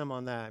challenge them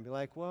on that and be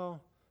like,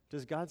 well,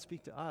 does God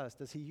speak to us?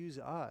 Does he use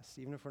us,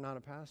 even if we're not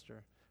a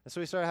pastor? And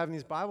so we started having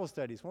these Bible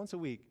studies once a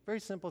week.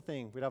 Very simple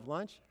thing. We'd have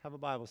lunch, have a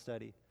Bible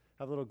study,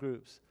 have little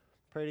groups,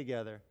 pray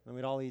together, and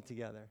we'd all eat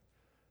together.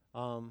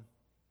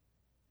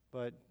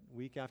 But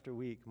week after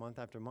week, month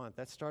after month,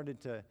 that started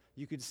to,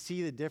 you could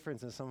see the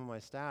difference in some of my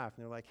staff.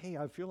 And they're like, hey,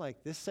 I feel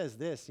like this says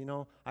this.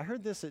 I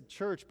heard this at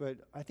church, but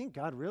I think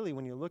God really,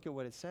 when you look at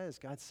what it says,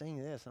 God's saying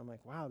this. I'm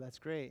like, wow, that's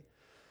great.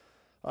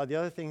 The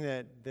other thing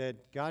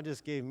that God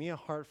just gave me a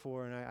heart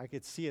for, and I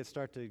could see it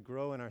start to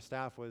grow in our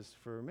staff, was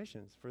for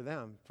missions, for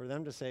them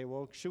to say,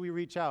 well, should we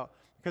reach out?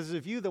 Because there's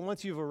a view that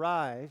once you've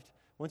arrived,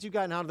 once you've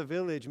gotten out of the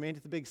village, made it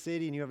to the big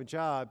city, and you have a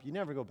job, you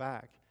never go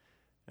back.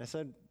 And I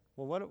said,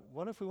 well,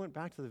 what if we went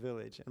back to the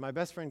village? And my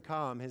best friend,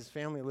 Kam, his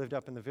family lived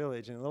up in the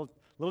village in a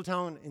little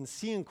town in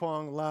Siêng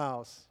Quang,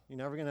 Laos. You're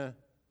never going to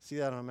see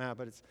that on a map,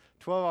 but it's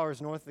 12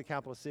 hours north of the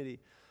capital city.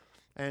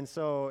 And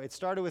so it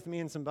started with me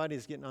and some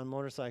buddies getting on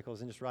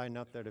motorcycles and just riding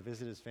up there to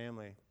visit his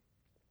family.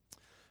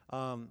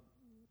 And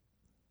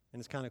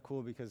it's kind of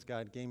cool because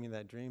God gave me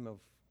that dream of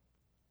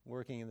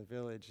working in the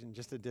village in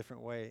just a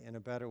different way, in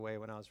a better way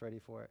when I was ready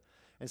for it.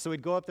 And so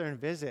we'd go up there and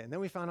visit. And then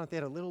we found out they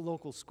had a little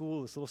local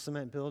school, this little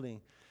cement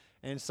building.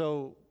 And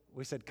so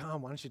we said,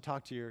 come, why don't you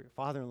talk to your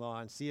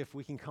father-in-law and see if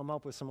we can come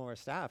up with some of our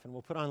staff, and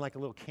we'll put on like a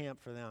little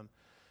camp for them.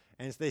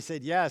 And they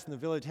said yes, and the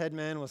village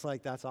headman was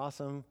like, that's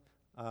awesome.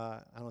 I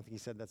don't think he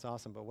said that's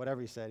awesome, but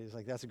whatever he said, he was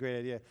like, that's a great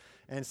idea.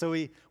 And so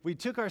we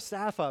took our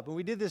staff up, and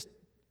we did this,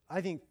 I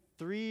think,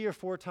 3 or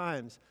 4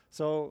 times.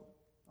 So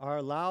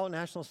our Lao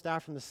national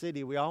staff from the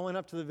city, we all went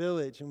up to the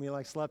village, and we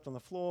like slept on the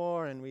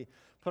floor, and we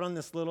put on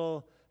this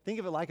little, think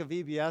of it like a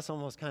VBS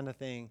almost kind of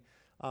thing.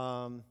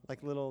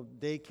 Like little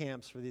day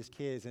camps for these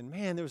kids. And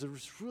man, there was a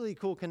really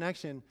cool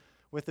connection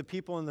with the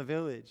people in the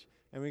village.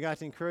 And we got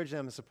to encourage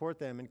them and support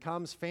them. And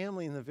Kam's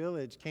family in the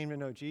village came to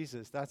know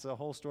Jesus. That's a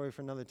whole story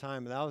for another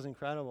time, but that was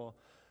incredible.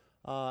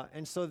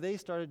 And so they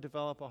started to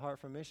develop a heart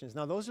for missions.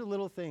 Now, those are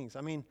little things.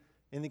 I mean,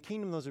 in the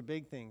kingdom, those are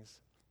big things.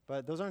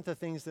 But those aren't the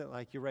things that,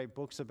 like, you write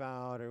books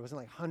about, or it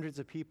wasn't like hundreds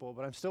of people.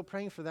 But I'm still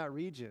praying for that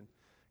region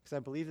because I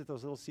believe that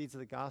those little seeds of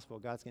the gospel,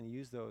 God's going to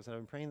use those. And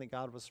I'm praying that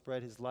God will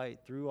spread his light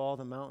through all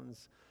the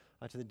mountains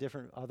to the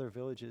different other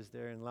villages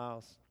there in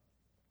Laos.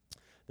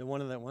 Then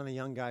one of the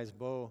young guys,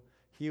 Bo,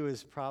 he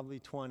was probably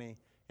 20,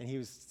 and he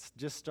was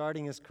just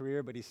starting his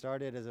career, but he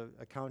started as an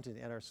accountant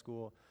at our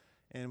school.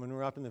 And when we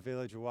were up in the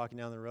village, we were walking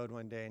down the road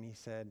one day, and he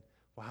said,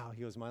 wow,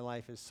 he goes, my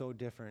life is so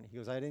different. He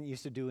goes, I didn't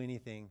used to do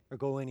anything or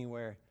go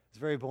anywhere. It's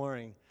very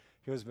boring.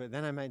 He goes, but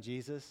then I met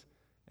Jesus,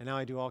 and now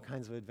I do all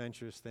kinds of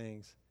adventurous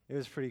things. It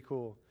was pretty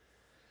cool.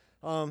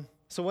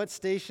 So what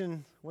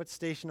station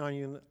are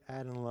you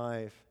at in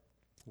life?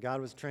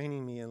 God was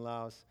training me in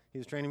Laos. He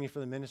was training me for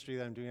the ministry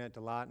that I'm doing at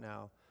Dalat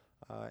now,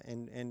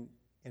 and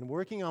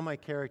working on my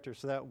character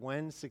so that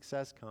when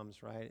success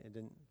comes, right, it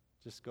didn't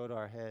just go to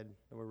our head,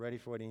 that we're ready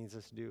for what he needs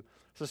us to do.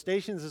 So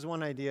stations is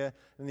one idea,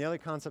 and the other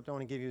concept I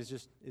want to give you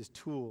is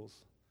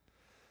tools.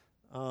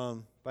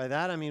 By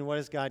that I mean, what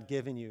has God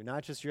given you?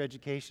 Not just your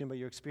education, but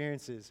your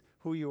experiences,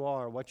 who you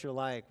are, what you're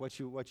like, what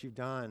you've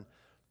done,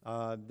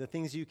 the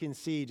things you can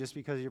see just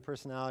because of your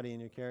personality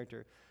and your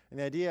character. And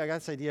I got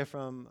this idea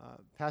from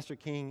Pastor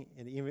King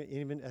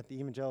even at the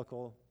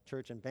Evangelical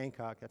Church in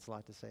Bangkok. That's a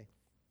lot to say.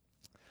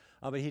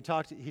 But he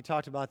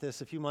talked about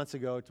this a few months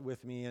ago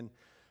with me, and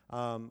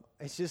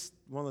it's just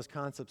one of those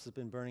concepts that's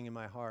been burning in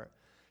my heart.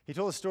 He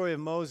told a story of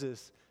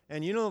Moses.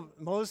 And you know,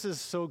 Moses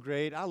is so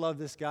great. I love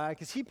this guy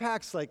because he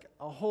packs like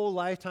a whole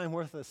lifetime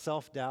worth of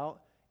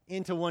self-doubt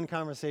into one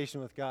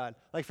conversation with God.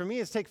 Like for me,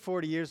 it's taken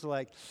 40 years to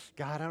like,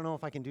 God, I don't know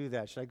if I can do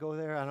that. Should I go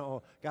there? I don't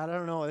know. God, I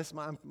don't know. This is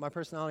my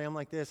personality. I'm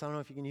like this. I don't know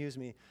if you can use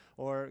me.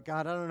 Or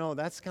God, I don't know.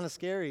 That's kind of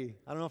scary.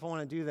 I don't know if I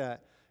want to do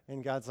that.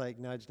 And God's like,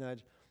 nudge,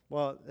 nudge.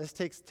 Well, this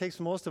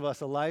takes most of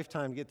us a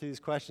lifetime to get through these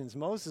questions.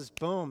 Moses,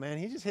 boom, man,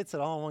 he just hits it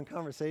all in one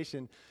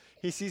conversation.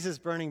 He sees this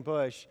burning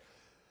bush.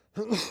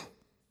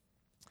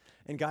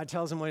 And God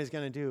tells him what he's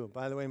going to do.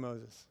 By the way,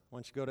 Moses, why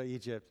don't you go to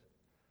Egypt?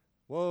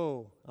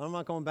 Whoa, I'm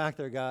not going back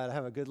there, God. I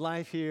have a good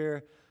life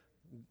here.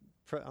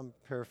 I'm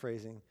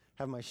paraphrasing.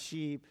 I have my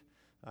sheep.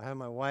 I have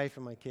my wife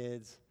and my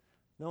kids.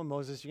 No,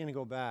 Moses, you're going to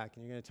go back,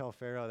 and you're going to tell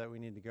Pharaoh that we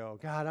need to go.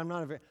 God, I'm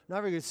not a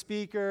very good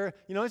speaker.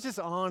 You know, it's just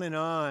on and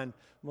on.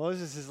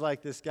 Moses is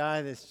like this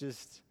guy that's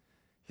just,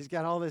 he's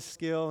got all this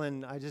skill,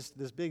 and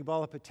this big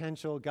ball of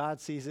potential. God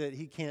sees it.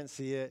 He can't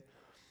see it.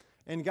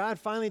 And God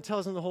finally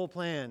tells him the whole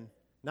plan.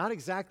 Not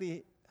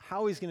exactly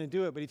how he's going to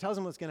do it, but he tells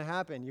them what's going to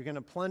happen. You're going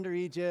to plunder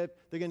Egypt.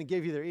 They're going to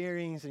give you their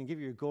earrings and give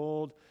you your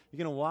gold. You're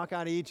going to walk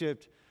out of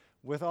Egypt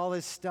with all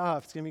this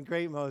stuff. It's going to be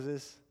great,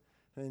 Moses.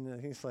 And I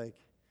think it's like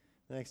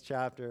the next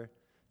chapter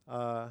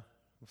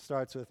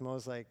starts with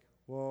Moses like,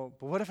 well,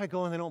 but what if I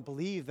go and they don't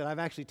believe that I've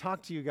actually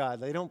talked to you,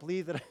 God? They don't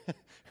believe that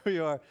who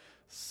you are.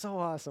 So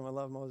awesome. I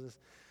love Moses.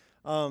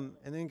 And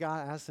then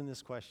God asks him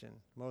this question,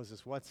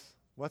 Moses,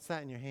 what's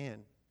that in your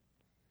hand?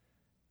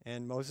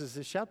 And Moses is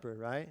a shepherd,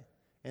 right?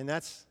 And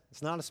it's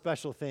not a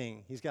special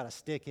thing. He's got a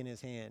stick in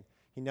his hand.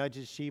 He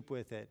nudges sheep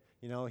with it.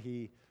 You know,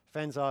 he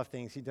fends off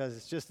things. He does.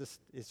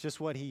 It's just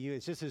what he uses.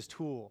 It's just his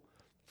tool.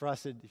 For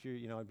us, it'd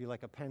be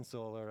like a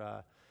pencil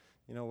or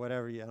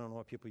whatever. I don't know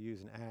what people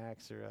use, an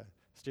axe or a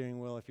steering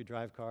wheel if you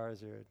drive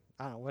cars, or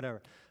I don't know,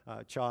 whatever.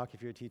 Chalk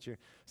if you're a teacher.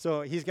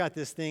 So he's got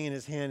this thing in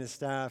his hand, his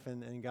staff,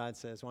 and God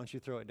says, "Why don't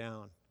you throw it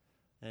down?"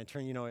 And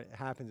it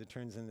happens. It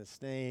turns into a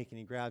snake, and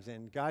he grabs it.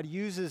 And God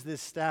uses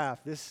this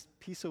staff, this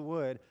piece of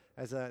wood,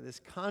 as this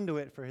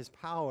conduit for his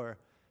power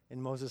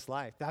in Moses'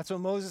 life. That's what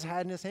Moses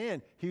had in his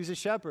hand. He was a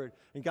shepherd,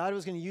 and God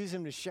was going to use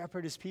him to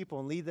shepherd his people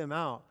and lead them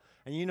out.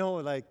 And you know,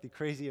 like the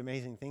crazy,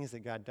 amazing things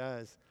that God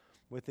does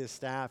with his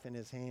staff in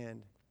his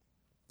hand.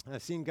 And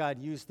I've seen God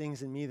use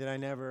things in me that I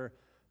never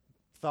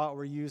thought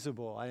were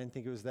usable. I didn't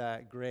think it was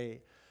that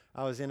great.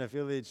 I was in a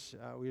village.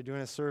 We were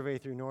doing a survey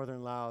through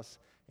northern Laos,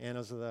 and it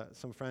was with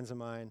some friends of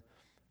mine.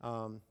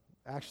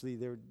 Actually,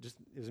 it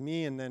was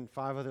me and then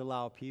 5 other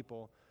Lao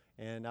people.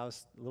 And I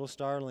was a little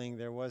startling.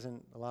 There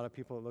wasn't a lot of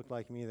people that looked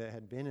like me that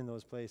had been in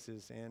those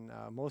places. And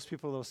most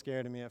people were a little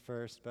scared of me at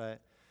first.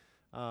 But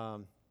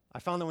I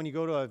found that when you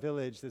go to a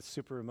village that's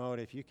super remote,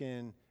 if you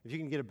can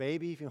get a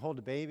baby, if you can hold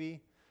a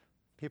baby,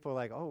 people are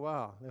like, oh,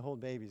 wow, they hold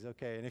babies.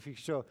 Okay. And if you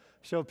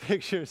show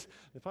pictures,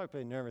 they're probably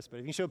pretty nervous. But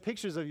if you can show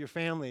pictures of your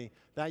family,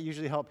 that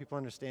usually helps people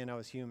understand I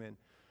was human.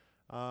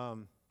 I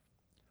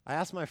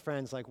asked my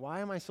friends, like,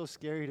 why am I so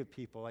scary to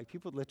people? Like,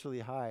 people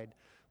literally hide.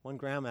 One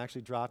grandma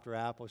actually dropped her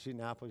apple. She ate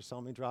an apple. She saw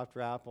me drop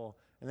her apple.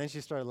 And then she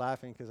started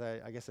laughing because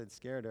I guess I'd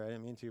scared her. I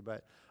didn't mean to.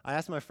 But I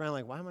asked my friend,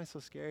 like, why am I so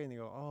scary? And they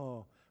go,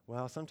 oh,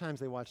 well, sometimes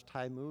they watch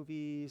Thai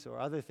movies or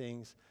other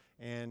things.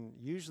 And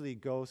usually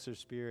ghosts or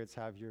spirits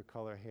have your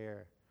color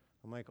hair.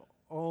 I'm like,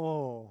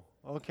 oh,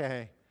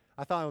 okay.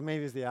 I thought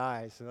maybe it was the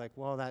eyes. So like,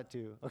 well, that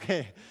too.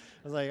 Okay.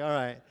 I was like, all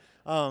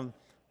right.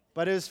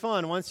 But it was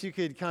fun once you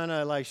could kind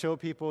of like show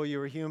people you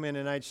were human,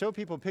 and I'd show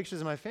people pictures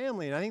of my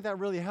family, and I think that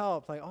really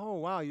helped. Like, oh,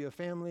 wow, you have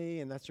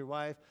family, and that's your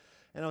wife.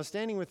 And I was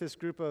standing with this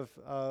group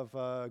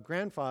of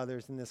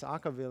grandfathers in this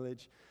Aka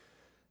village,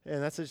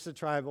 And that's just a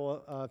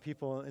tribal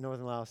people in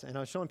northern Laos. And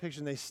I was showing pictures,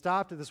 and they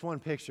stopped at this one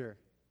picture.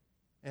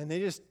 And they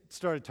just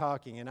started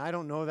talking. And I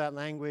don't know that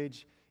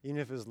language. Even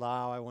if it was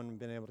Lao, I wouldn't have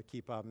been able to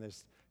keep up. And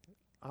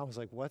I was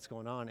like, what's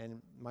going on?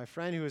 And my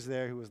friend who was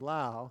there, who was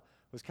Lao,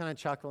 was kind of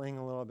chuckling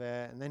a little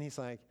bit. And then he's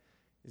like,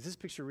 is this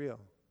picture real?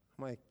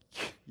 I'm like,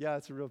 yeah,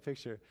 it's a real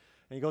picture.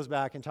 And he goes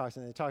back and talks,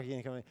 and they talk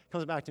again.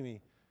 Comes back to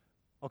me.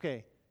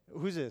 Okay,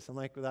 who's this? I'm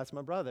like, well, that's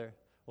my brother.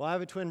 Well, I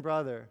have a twin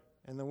brother.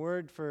 And the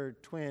word for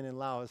twin in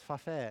Lao is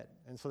fafet.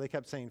 And so they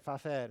kept saying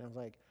fafet. And I was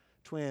like,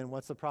 twin,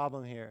 what's the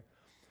problem here?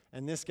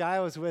 And this guy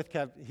I was with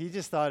he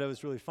just thought it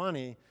was really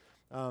funny.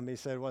 He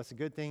said, well, it's a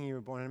good thing you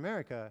were born in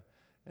America.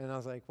 And I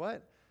was like,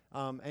 what?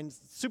 And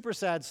super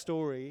sad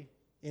story.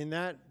 In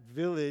that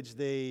village,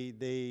 they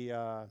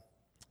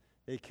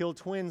kill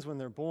twins when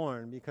they're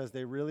born because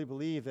they really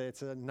believe that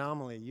it's an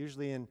anomaly.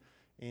 Usually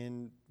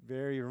in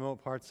very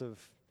remote parts of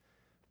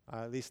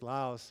at least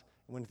Laos,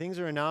 when things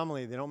are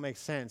anomaly, they don't make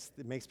sense.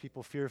 It makes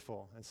people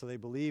fearful. And so they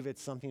believe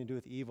it's something to do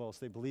with evil.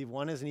 So they believe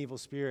one is an evil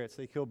spirit, so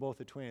they kill both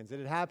the twins. It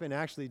had happened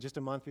actually just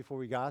a month before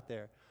we got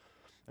there.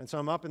 And so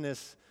I'm up in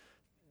this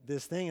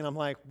thing, and I'm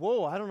like,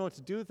 whoa, I don't know what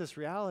to do with this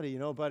reality,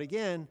 But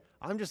again,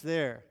 I'm just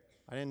there.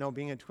 I didn't know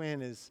being a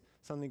twin is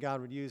something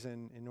God would use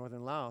in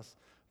northern Laos.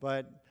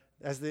 But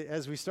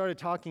as we started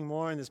talking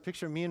more, in this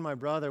picture, me and my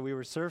brother, we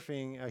were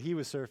surfing. He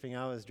was surfing.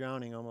 I was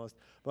drowning almost.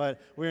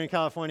 But we were in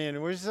California, and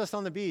we were just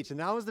on the beach. And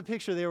that was the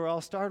picture they were all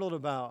startled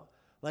about.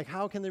 Like,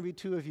 how can there be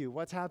two of you?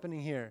 What's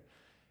happening here?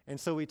 And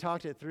so we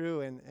talked it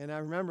through. And I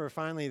remember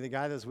finally the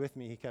guy that was with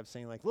me, he kept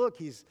saying, like, look,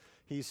 he's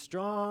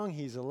strong.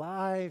 He's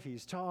alive.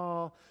 He's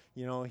tall.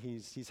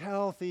 He's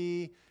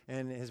healthy.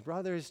 And his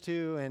brother is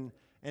too.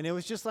 And it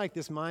was just like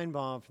this mind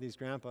bomb for these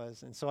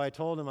grandpas. And so I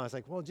told him, I was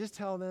like, well, just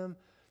tell them,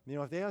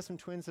 if they have some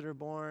twins that are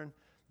born,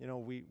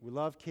 we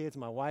love kids.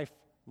 My wife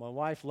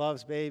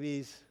loves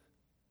babies.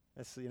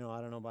 That's, I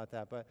don't know about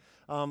that, but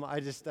I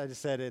just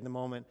said it in the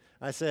moment.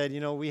 I said,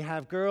 we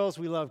have girls.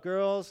 We love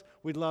girls.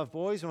 We'd love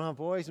boys. We don't have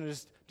boys.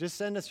 Just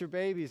send us your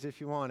babies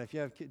if you want, if you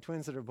have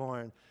twins that are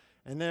born.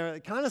 And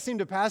it kind of seemed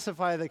to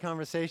pacify the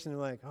conversation.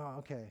 They're like, oh,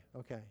 okay.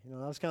 That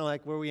was kind of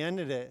like where we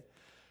ended it.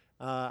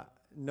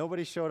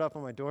 Nobody showed up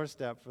on my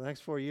doorstep. For the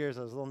next 4 years,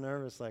 I was a little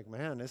nervous, like,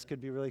 man, this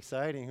could be really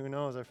exciting. Who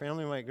knows? Our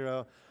family might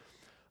grow.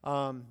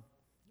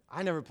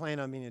 I never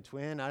planned on being a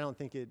twin. I don't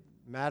think it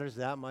matters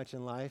that much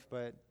in life,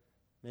 but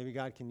maybe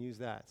God can use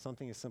that,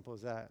 something as simple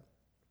as that.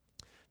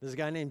 There's a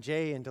guy named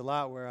Jay in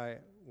Dalat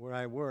where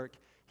I work.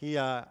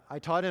 I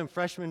taught him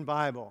freshman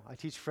Bible. I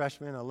teach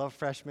freshmen. I love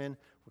freshmen.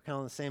 We're kind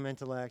of the same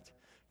intellect.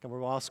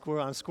 We're all I'm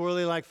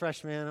squirrely like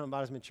freshmen. I'm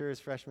about as mature as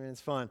freshmen. It's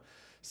fun.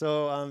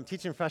 So I'm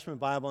teaching freshman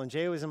Bible, and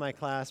Jay was in my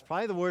class,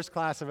 probably the worst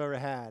class I've ever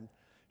had.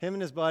 Him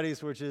and his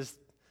buddies were just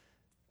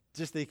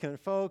they couldn't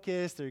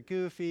focus. They're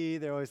goofy.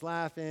 They're always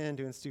laughing,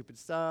 doing stupid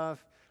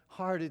stuff.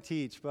 Hard to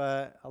teach,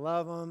 but I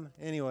love them.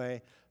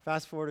 Anyway,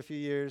 fast forward a few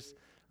years.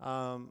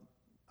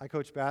 I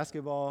coached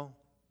basketball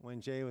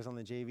when Jay was on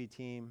the JV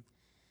team.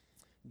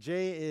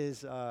 Jay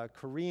is a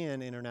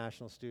Korean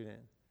international student.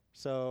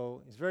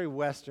 So he's very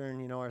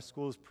Western. Our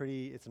school is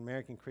it's an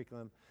American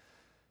curriculum.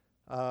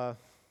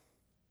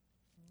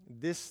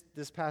 This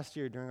past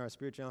year during our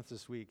spiritual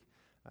this week,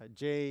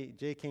 Jay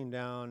came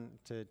down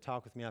to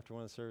talk with me after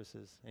one of the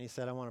services, and he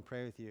said, I want to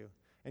pray with you.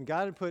 And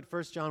God had put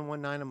 1 John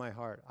 1:9 on my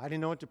heart. I didn't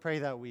know what to pray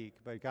that week,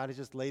 but God had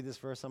just laid this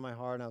verse on my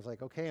heart, and I was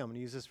like, okay, I'm going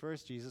to use this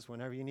verse, Jesus,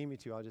 whenever you need me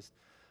to.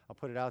 I'll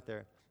put it out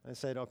there. And I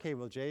said, okay,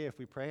 well, Jay, if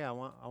we pray, I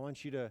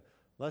want you to,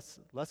 let's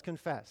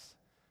confess,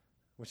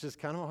 which is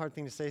kind of a hard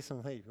thing to say.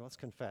 So, hey, let's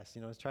confess.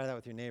 Let's try that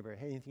with your neighbor.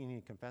 Hey, you think you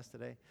need to confess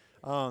today?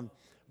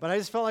 But I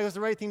just felt like it was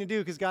the right thing to do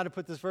because God had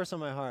put this verse on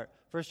my heart,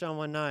 1 John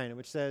 1:9,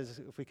 which says,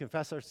 if we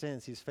confess our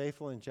sins, he's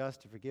faithful and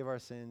just to forgive our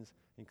sins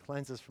and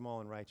cleanse us from all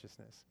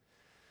unrighteousness.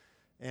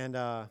 And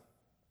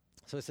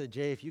so I said,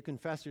 Jay, if you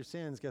confess your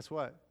sins, guess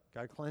what?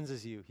 God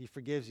cleanses you. He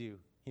forgives you.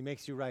 He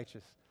makes you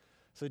righteous.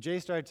 So Jay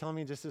started telling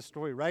me just this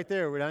story right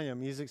there. We're down,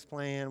 music's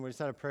playing. We just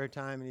had a prayer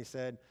time, and he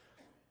said,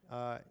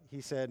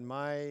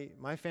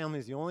 my family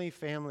is the only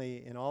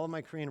family in all of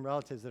my Korean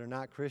relatives that are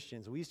not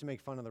Christians. We used to make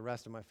fun of the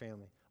rest of my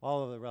family.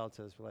 All of the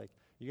relatives were like,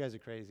 you guys are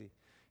crazy.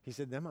 He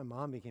said, then my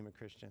mom became a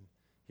Christian.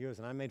 He goes,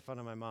 and I made fun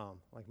of my mom.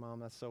 Like, Mom,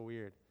 that's so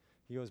weird.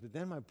 He goes, but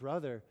then my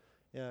brother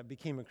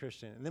became a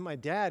Christian. And then my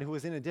dad, who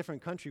was in a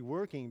different country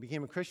working,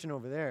 became a Christian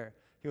over there.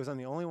 He goes, I'm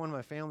the only one in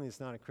my family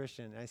that's not a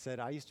Christian. And I said,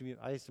 I used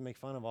to make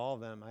fun of all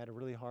of them. I had a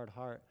really hard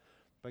heart.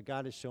 But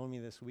God has shown me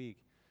this week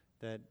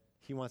that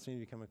he wants me to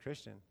become a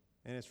Christian.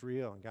 And it's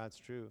real, and God's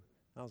true.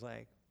 And I was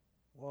like,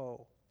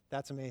 whoa,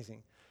 that's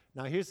amazing.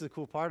 Now, here's the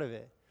cool part of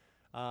it.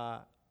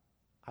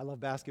 I love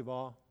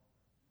basketball.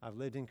 I've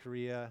lived in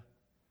Korea.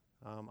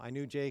 I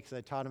knew Jay because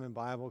I taught him in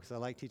Bible because I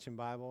like teaching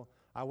Bible.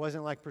 I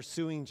wasn't like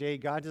pursuing Jay.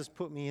 God just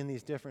put me in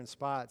these different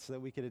spots so that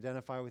we could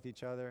identify with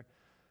each other.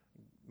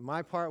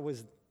 My part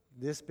was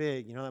this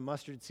big, that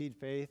mustard seed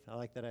faith. I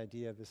like that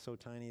idea of it's so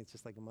tiny, it's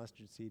just like a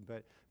mustard seed.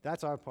 But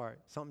that's our part,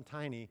 something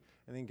tiny.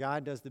 And then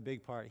God does the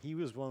big part. He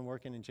was one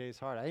working in Jay's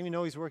heart. I didn't even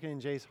know he was working in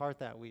Jay's heart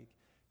that week.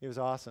 It was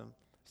awesome.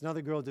 There's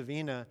another girl,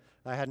 Davina,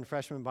 I had in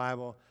freshman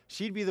Bible.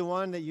 She'd be the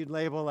one that you'd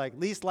label like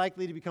least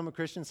likely to become a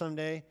Christian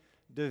someday,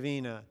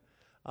 Davina.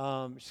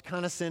 She's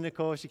kind of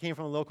cynical. She came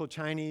from a local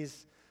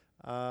Chinese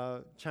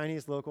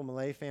local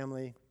Malay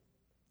family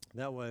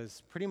that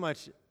was pretty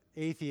much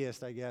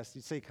atheist, I guess.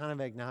 You'd say kind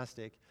of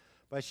agnostic.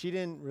 But she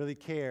didn't really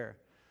care.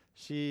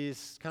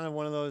 She's kind of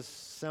one of those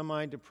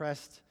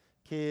semi-depressed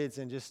kids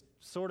and just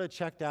sort of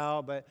checked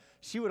out. But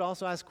she would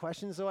also ask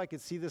questions, though. I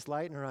could see this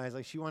light in her eyes,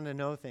 like she wanted to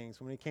know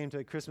things. When it came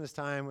to Christmas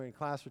time, we're in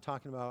class, we're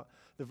talking about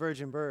the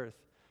virgin birth.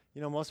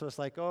 You know, most of us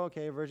like, oh,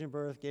 okay, virgin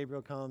birth,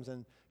 Gabriel comes.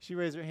 And she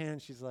raised her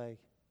hand, she's like,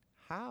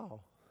 how?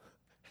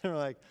 And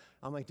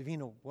I'm like,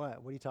 Davina,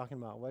 what? What are you talking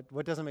about?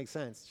 What doesn't make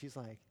sense? She's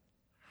like,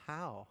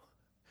 how?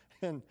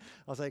 And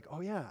I was like,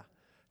 oh, yeah,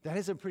 that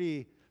is a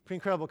pretty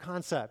incredible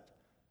concept.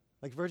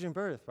 Like virgin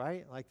birth,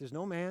 right? Like there's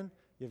no man.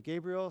 You have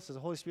Gabriel, says the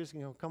Holy Spirit's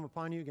going to come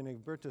upon you, going to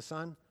give birth to a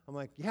son. I'm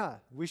like, yeah,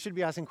 we should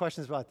be asking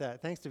questions about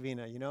that. Thanks,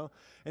 Davina, you know?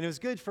 And it was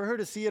good for her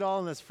to see it all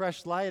in this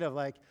fresh light of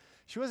like,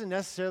 she wasn't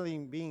necessarily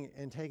being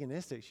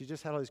antagonistic. She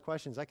just had all these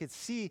questions. I could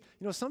see, you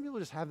know, some people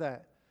just have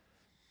that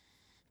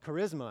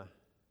charisma.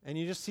 And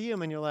you just see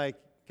them and you're like,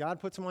 God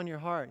puts them on your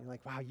heart. And you're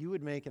like, wow, you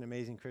would make an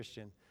amazing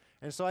Christian.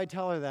 And so I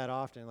tell her that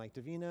often, like,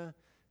 Davina,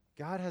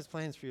 God has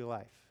plans for your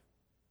life.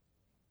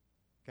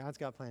 God's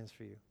got plans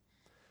for you.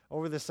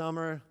 Over the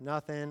summer,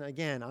 nothing.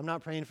 Again, I'm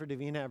not praying for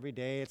Davina every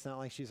day. It's not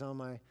like she's on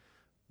my,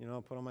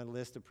 put on my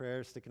list of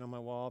prayers, stick it on my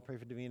wall, pray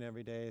for Davina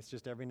every day. It's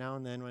just every now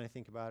and then when I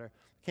think about her.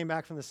 Came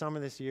back from the summer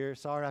this year,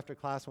 saw her after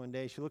class one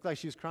day. She looked like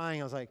she was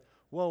crying. I was like,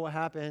 whoa, what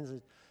happened?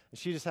 And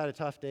she just had a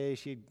tough day.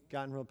 She had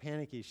gotten real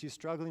panicky. She's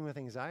struggling with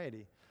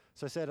anxiety.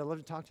 So I said, I'd love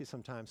to talk to you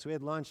sometime. So we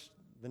had lunch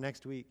the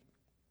next week.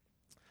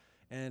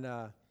 And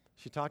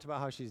she talked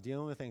about how she's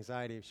dealing with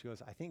anxiety. She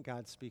goes, I think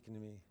God's speaking to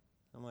me.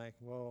 I'm like,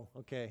 whoa,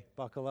 okay,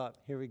 buckle up.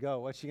 Here we go.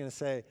 What's she going to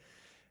say?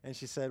 And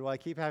she said, well, I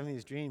keep having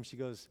these dreams. She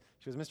goes,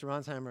 Mr.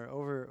 Ronzheimer,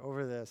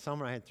 over the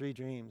summer I had 3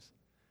 dreams.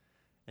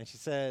 And she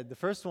said, the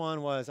first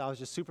one was I was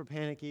just super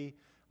panicky.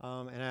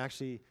 And I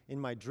actually,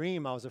 in my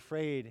dream, I was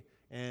afraid.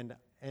 And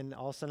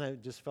all of a sudden I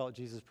just felt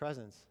Jesus'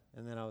 presence.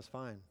 And then I was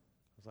fine.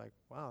 I was like,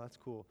 wow, that's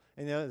cool.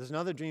 And there's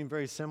another dream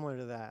very similar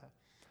to that.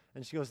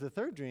 And she goes, the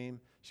third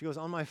dream, she goes,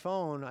 on my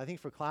phone, I think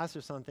for class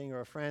or something, or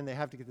a friend, they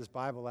have to get this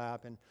Bible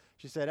app. And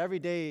she said, every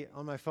day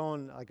on my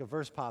phone, like a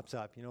verse pops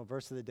up,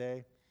 verse of the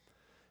day.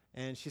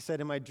 And she said,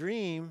 in my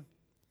dream,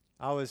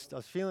 I was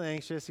feeling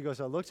anxious. He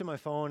goes, I looked at my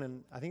phone,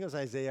 and I think it was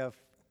Isaiah,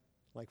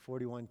 like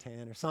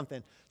 41:10 or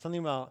something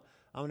about,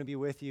 I'm going to be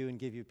with you and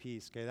give you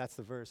peace. Okay, that's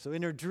the verse. So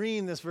in her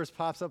dream, this verse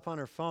pops up on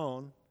her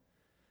phone.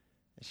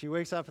 And she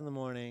wakes up in the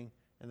morning,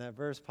 and that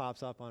verse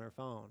pops up on her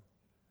phone.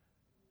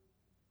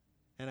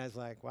 And I was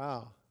like,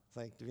 wow. It's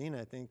like, Davina,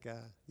 I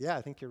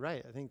think you're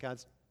right. I think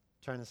God's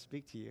trying to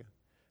speak to you.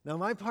 Now,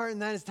 my part in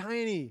that is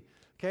tiny.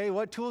 Okay,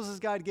 what tools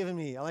has God given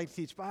me? I like to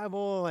teach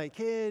Bible, I like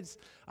kids.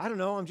 I don't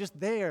know, I'm just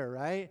there,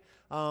 right?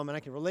 And I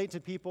can relate to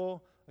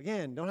people.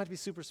 Again, don't have to be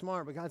super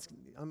smart, but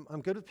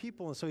I'm good with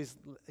people, and so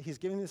he's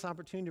giving me this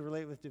opportunity to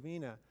relate with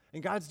Davina.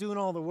 And God's doing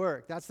all the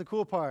work. That's the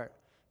cool part.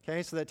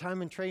 Okay, so that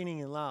time in training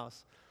in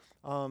Laos.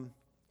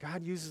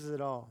 God uses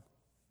it all.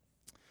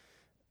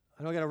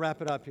 I know I got to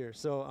wrap it up here.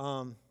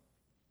 So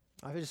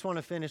I just want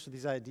to finish with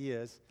these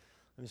ideas.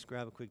 Let me just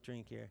grab a quick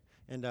drink here.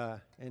 And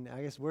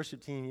I guess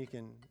worship team, you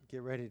can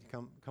get ready to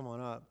come on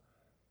up.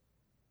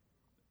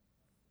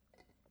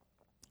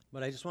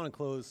 But I just want to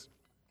close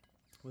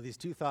with these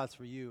 2 thoughts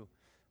for you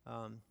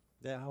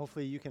that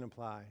hopefully you can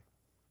apply.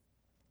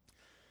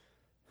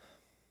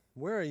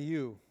 Where are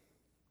you?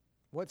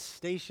 What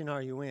station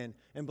are you in?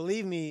 And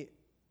believe me,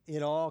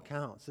 it all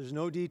counts. There's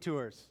no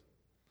detours.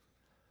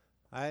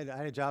 I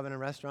had a job in a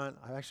restaurant.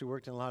 I actually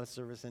worked in a lot of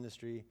service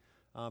industry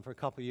for a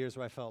couple of years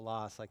where I felt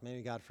lost, like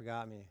maybe God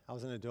forgot me. I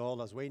was an adult.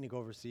 I was waiting to go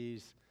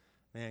overseas.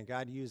 Man,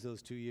 God used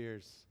those 2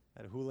 years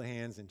at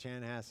Houlihan's in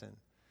Chanhassen,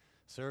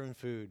 serving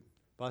food,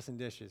 bussing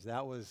dishes.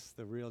 That was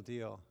the real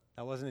deal.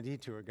 That wasn't a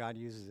detour. God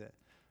uses it.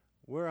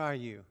 Where are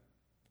you?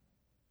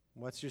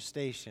 What's your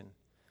station?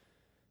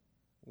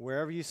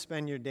 Wherever you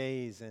spend your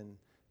days and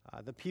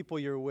the people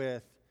you're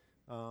with,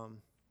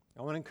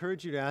 I want to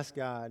encourage you to ask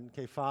God,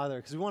 okay, Father,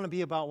 because we want to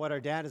be about what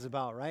our dad is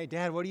about, right?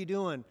 Dad, what are you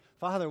doing?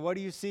 Father, what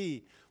do you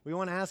see? We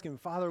want to ask him,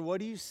 Father, what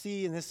do you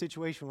see in this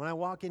situation? When I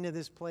walk into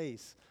this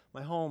place,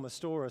 my home, a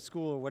store, a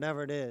school, or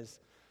whatever it is,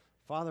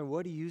 Father,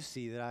 what do you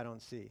see that I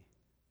don't see?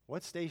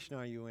 What station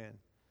are you in?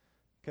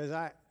 Because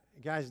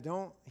guys,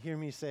 don't hear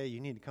me say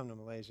you need to come to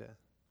Malaysia.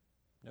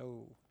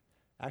 No.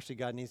 Actually,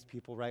 God needs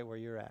people right where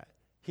you're at.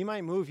 He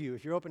might move you.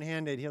 If you're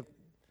open-handed, he'll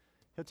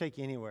take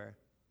you anywhere.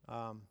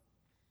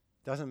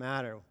 Doesn't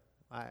matter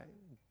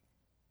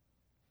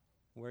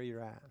where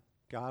you're at.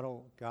 God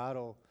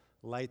will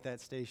light that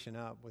station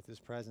up with his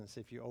presence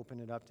if you open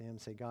it up to him.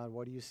 Say, God,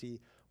 what do you see?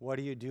 What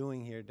are you doing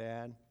here,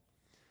 Dad?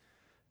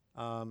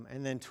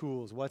 And then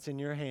tools. What's in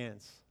your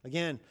hands?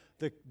 Again,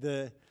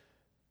 the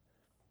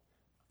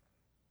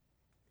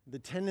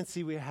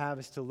tendency we have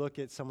is to look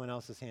at someone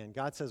else's hand.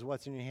 God says,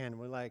 what's in your hand?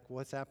 We're like,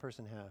 what's that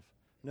person have?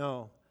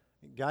 No.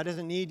 God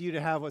doesn't need you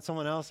to have what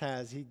someone else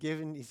has. He's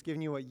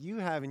given you what you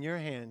have in your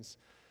hands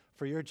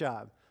for your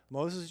job.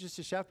 Moses is just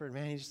a shepherd,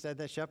 man. He just had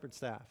that shepherd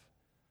staff.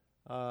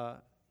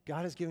 God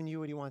has given you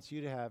what he wants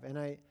you to have.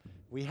 And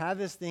we have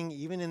this thing,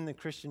 even in the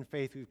Christian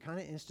faith, we've kind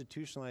of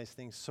institutionalized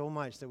things so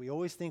much that we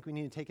always think we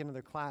need to take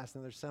another class,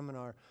 another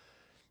seminar,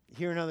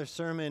 hear another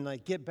sermon,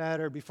 like get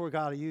better before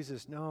God will use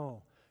us.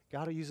 No,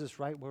 God will use us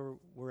right where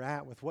we're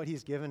at with what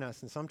he's given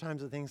us. And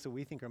sometimes the things that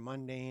we think are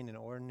mundane and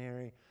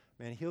ordinary,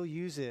 man, he'll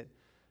use it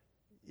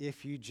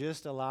if you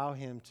just allow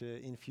him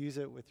to infuse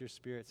it with your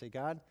spirit. Say,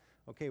 God,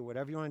 okay,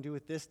 whatever you want to do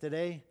with this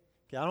today.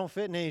 Okay, I don't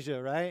fit in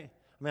Asia, right?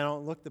 I mean, I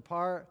don't look the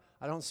part.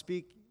 I don't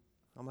speak.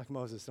 I'm like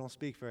Moses. I don't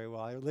speak very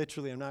well. I'm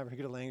not very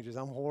good at languages.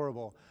 I'm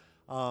horrible.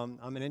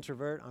 I'm an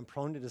introvert. I'm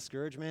prone to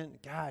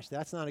discouragement. Gosh,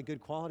 that's not a good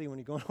quality when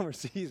you're going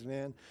overseas,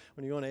 man.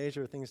 When you're going to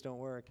Asia where things don't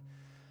work.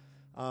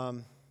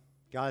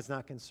 God's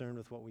not concerned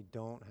with what we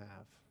don't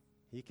have.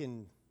 He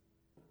can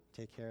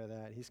take care of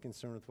that. He's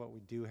concerned with what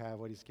we do have,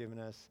 what he's given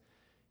us.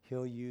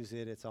 He'll use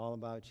it. It's all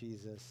about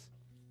Jesus.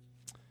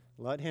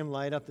 Let him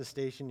light up the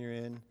station you're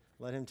in.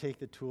 Let him take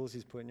the tools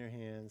he's put in your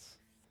hands.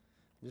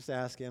 Just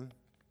ask him.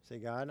 Say,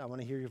 God, I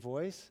want to hear your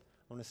voice.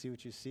 I want to see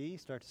what you see.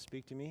 Start to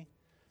speak to me.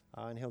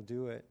 And he'll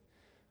do it.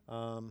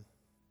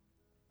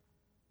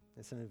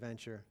 It's an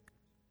adventure.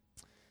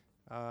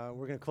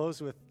 We're going to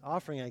close with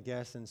offering, I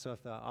guess. And so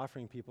if the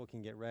offering people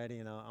can get ready.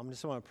 And I'm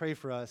just want to pray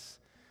for us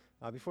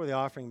before the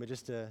offering, but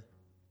just to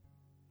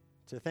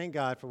thank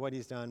God for what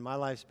he's done. My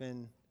life's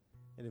been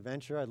an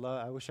adventure.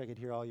 I wish I could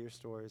hear all your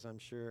stories. I'm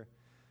sure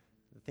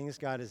the things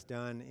God has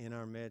done in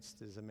our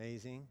midst is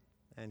amazing,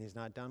 and he's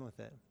not done with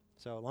it.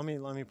 So let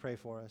me pray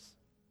for us.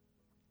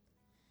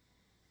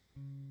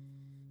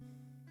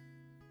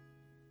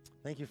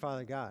 Thank you,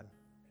 Father God,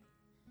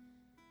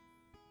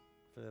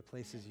 for the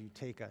places you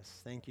take us.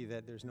 Thank you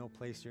that there's no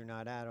place you're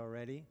not at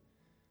already.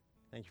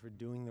 Thank you for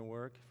doing the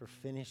work, for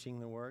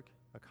finishing the work,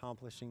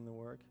 accomplishing the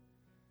work.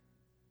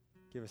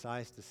 Give us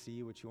eyes to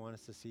see what you want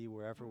us to see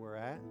wherever we're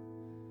at.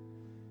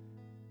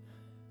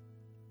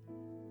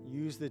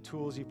 Use the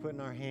tools you put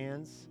in our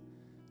hands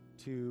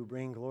to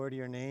bring glory to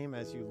your name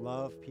as you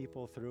love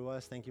people through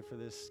us. Thank you for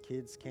this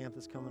kids camp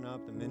that's coming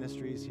up, the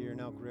ministries here in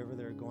Elk River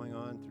that are going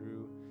on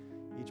through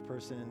each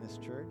person in this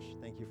church.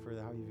 Thank you for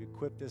how you've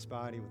equipped this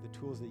body with the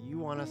tools that you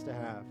want us to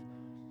have.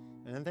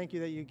 And then thank you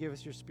that you give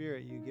us your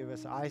spirit. You give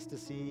us eyes to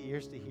see,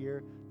 ears to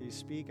hear, that you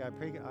speak. I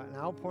pray an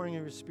outpouring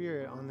of your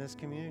spirit on this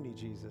community,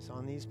 Jesus,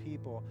 on these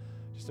people.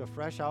 Just a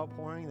fresh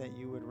outpouring that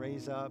you would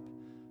raise up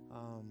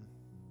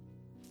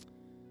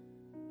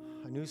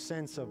a new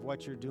sense of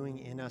what you're doing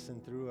in us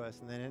and through us.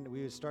 And then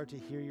we would start to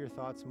hear your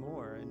thoughts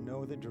more and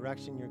know the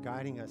direction you're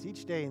guiding us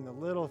each day in the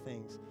little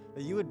things,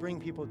 that you would bring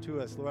people to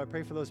us. Lord, I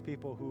pray for those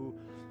people who,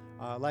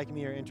 like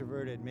me, are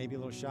introverted, maybe a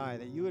little shy,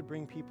 that you would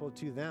bring people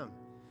to them,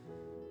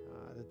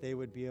 that they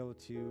would be able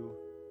to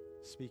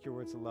speak your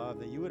words of love,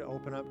 that you would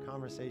open up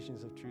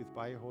conversations of truth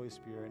by your Holy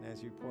Spirit. And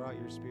as you pour out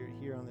your Spirit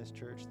here on this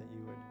church, that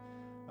you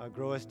would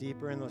grow us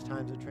deeper in those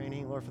times of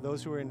training. Lord, for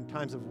those who are in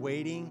times of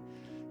waiting,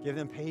 give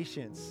them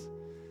patience.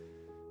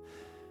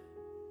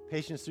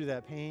 Patience through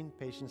that pain,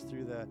 patience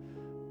through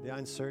the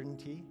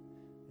uncertainty,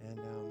 and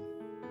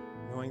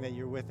knowing that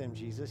you're with them,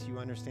 Jesus. You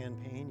understand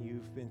pain.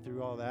 You've been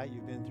through all that.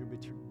 You've been through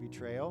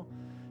betrayal.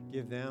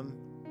 Give them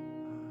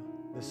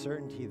the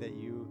certainty that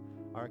you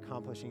are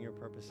accomplishing your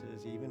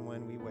purposes even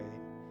when we wait.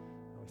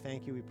 We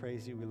thank you. We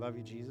praise you. We love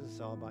you, Jesus. It's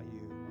all about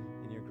you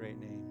in your great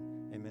name.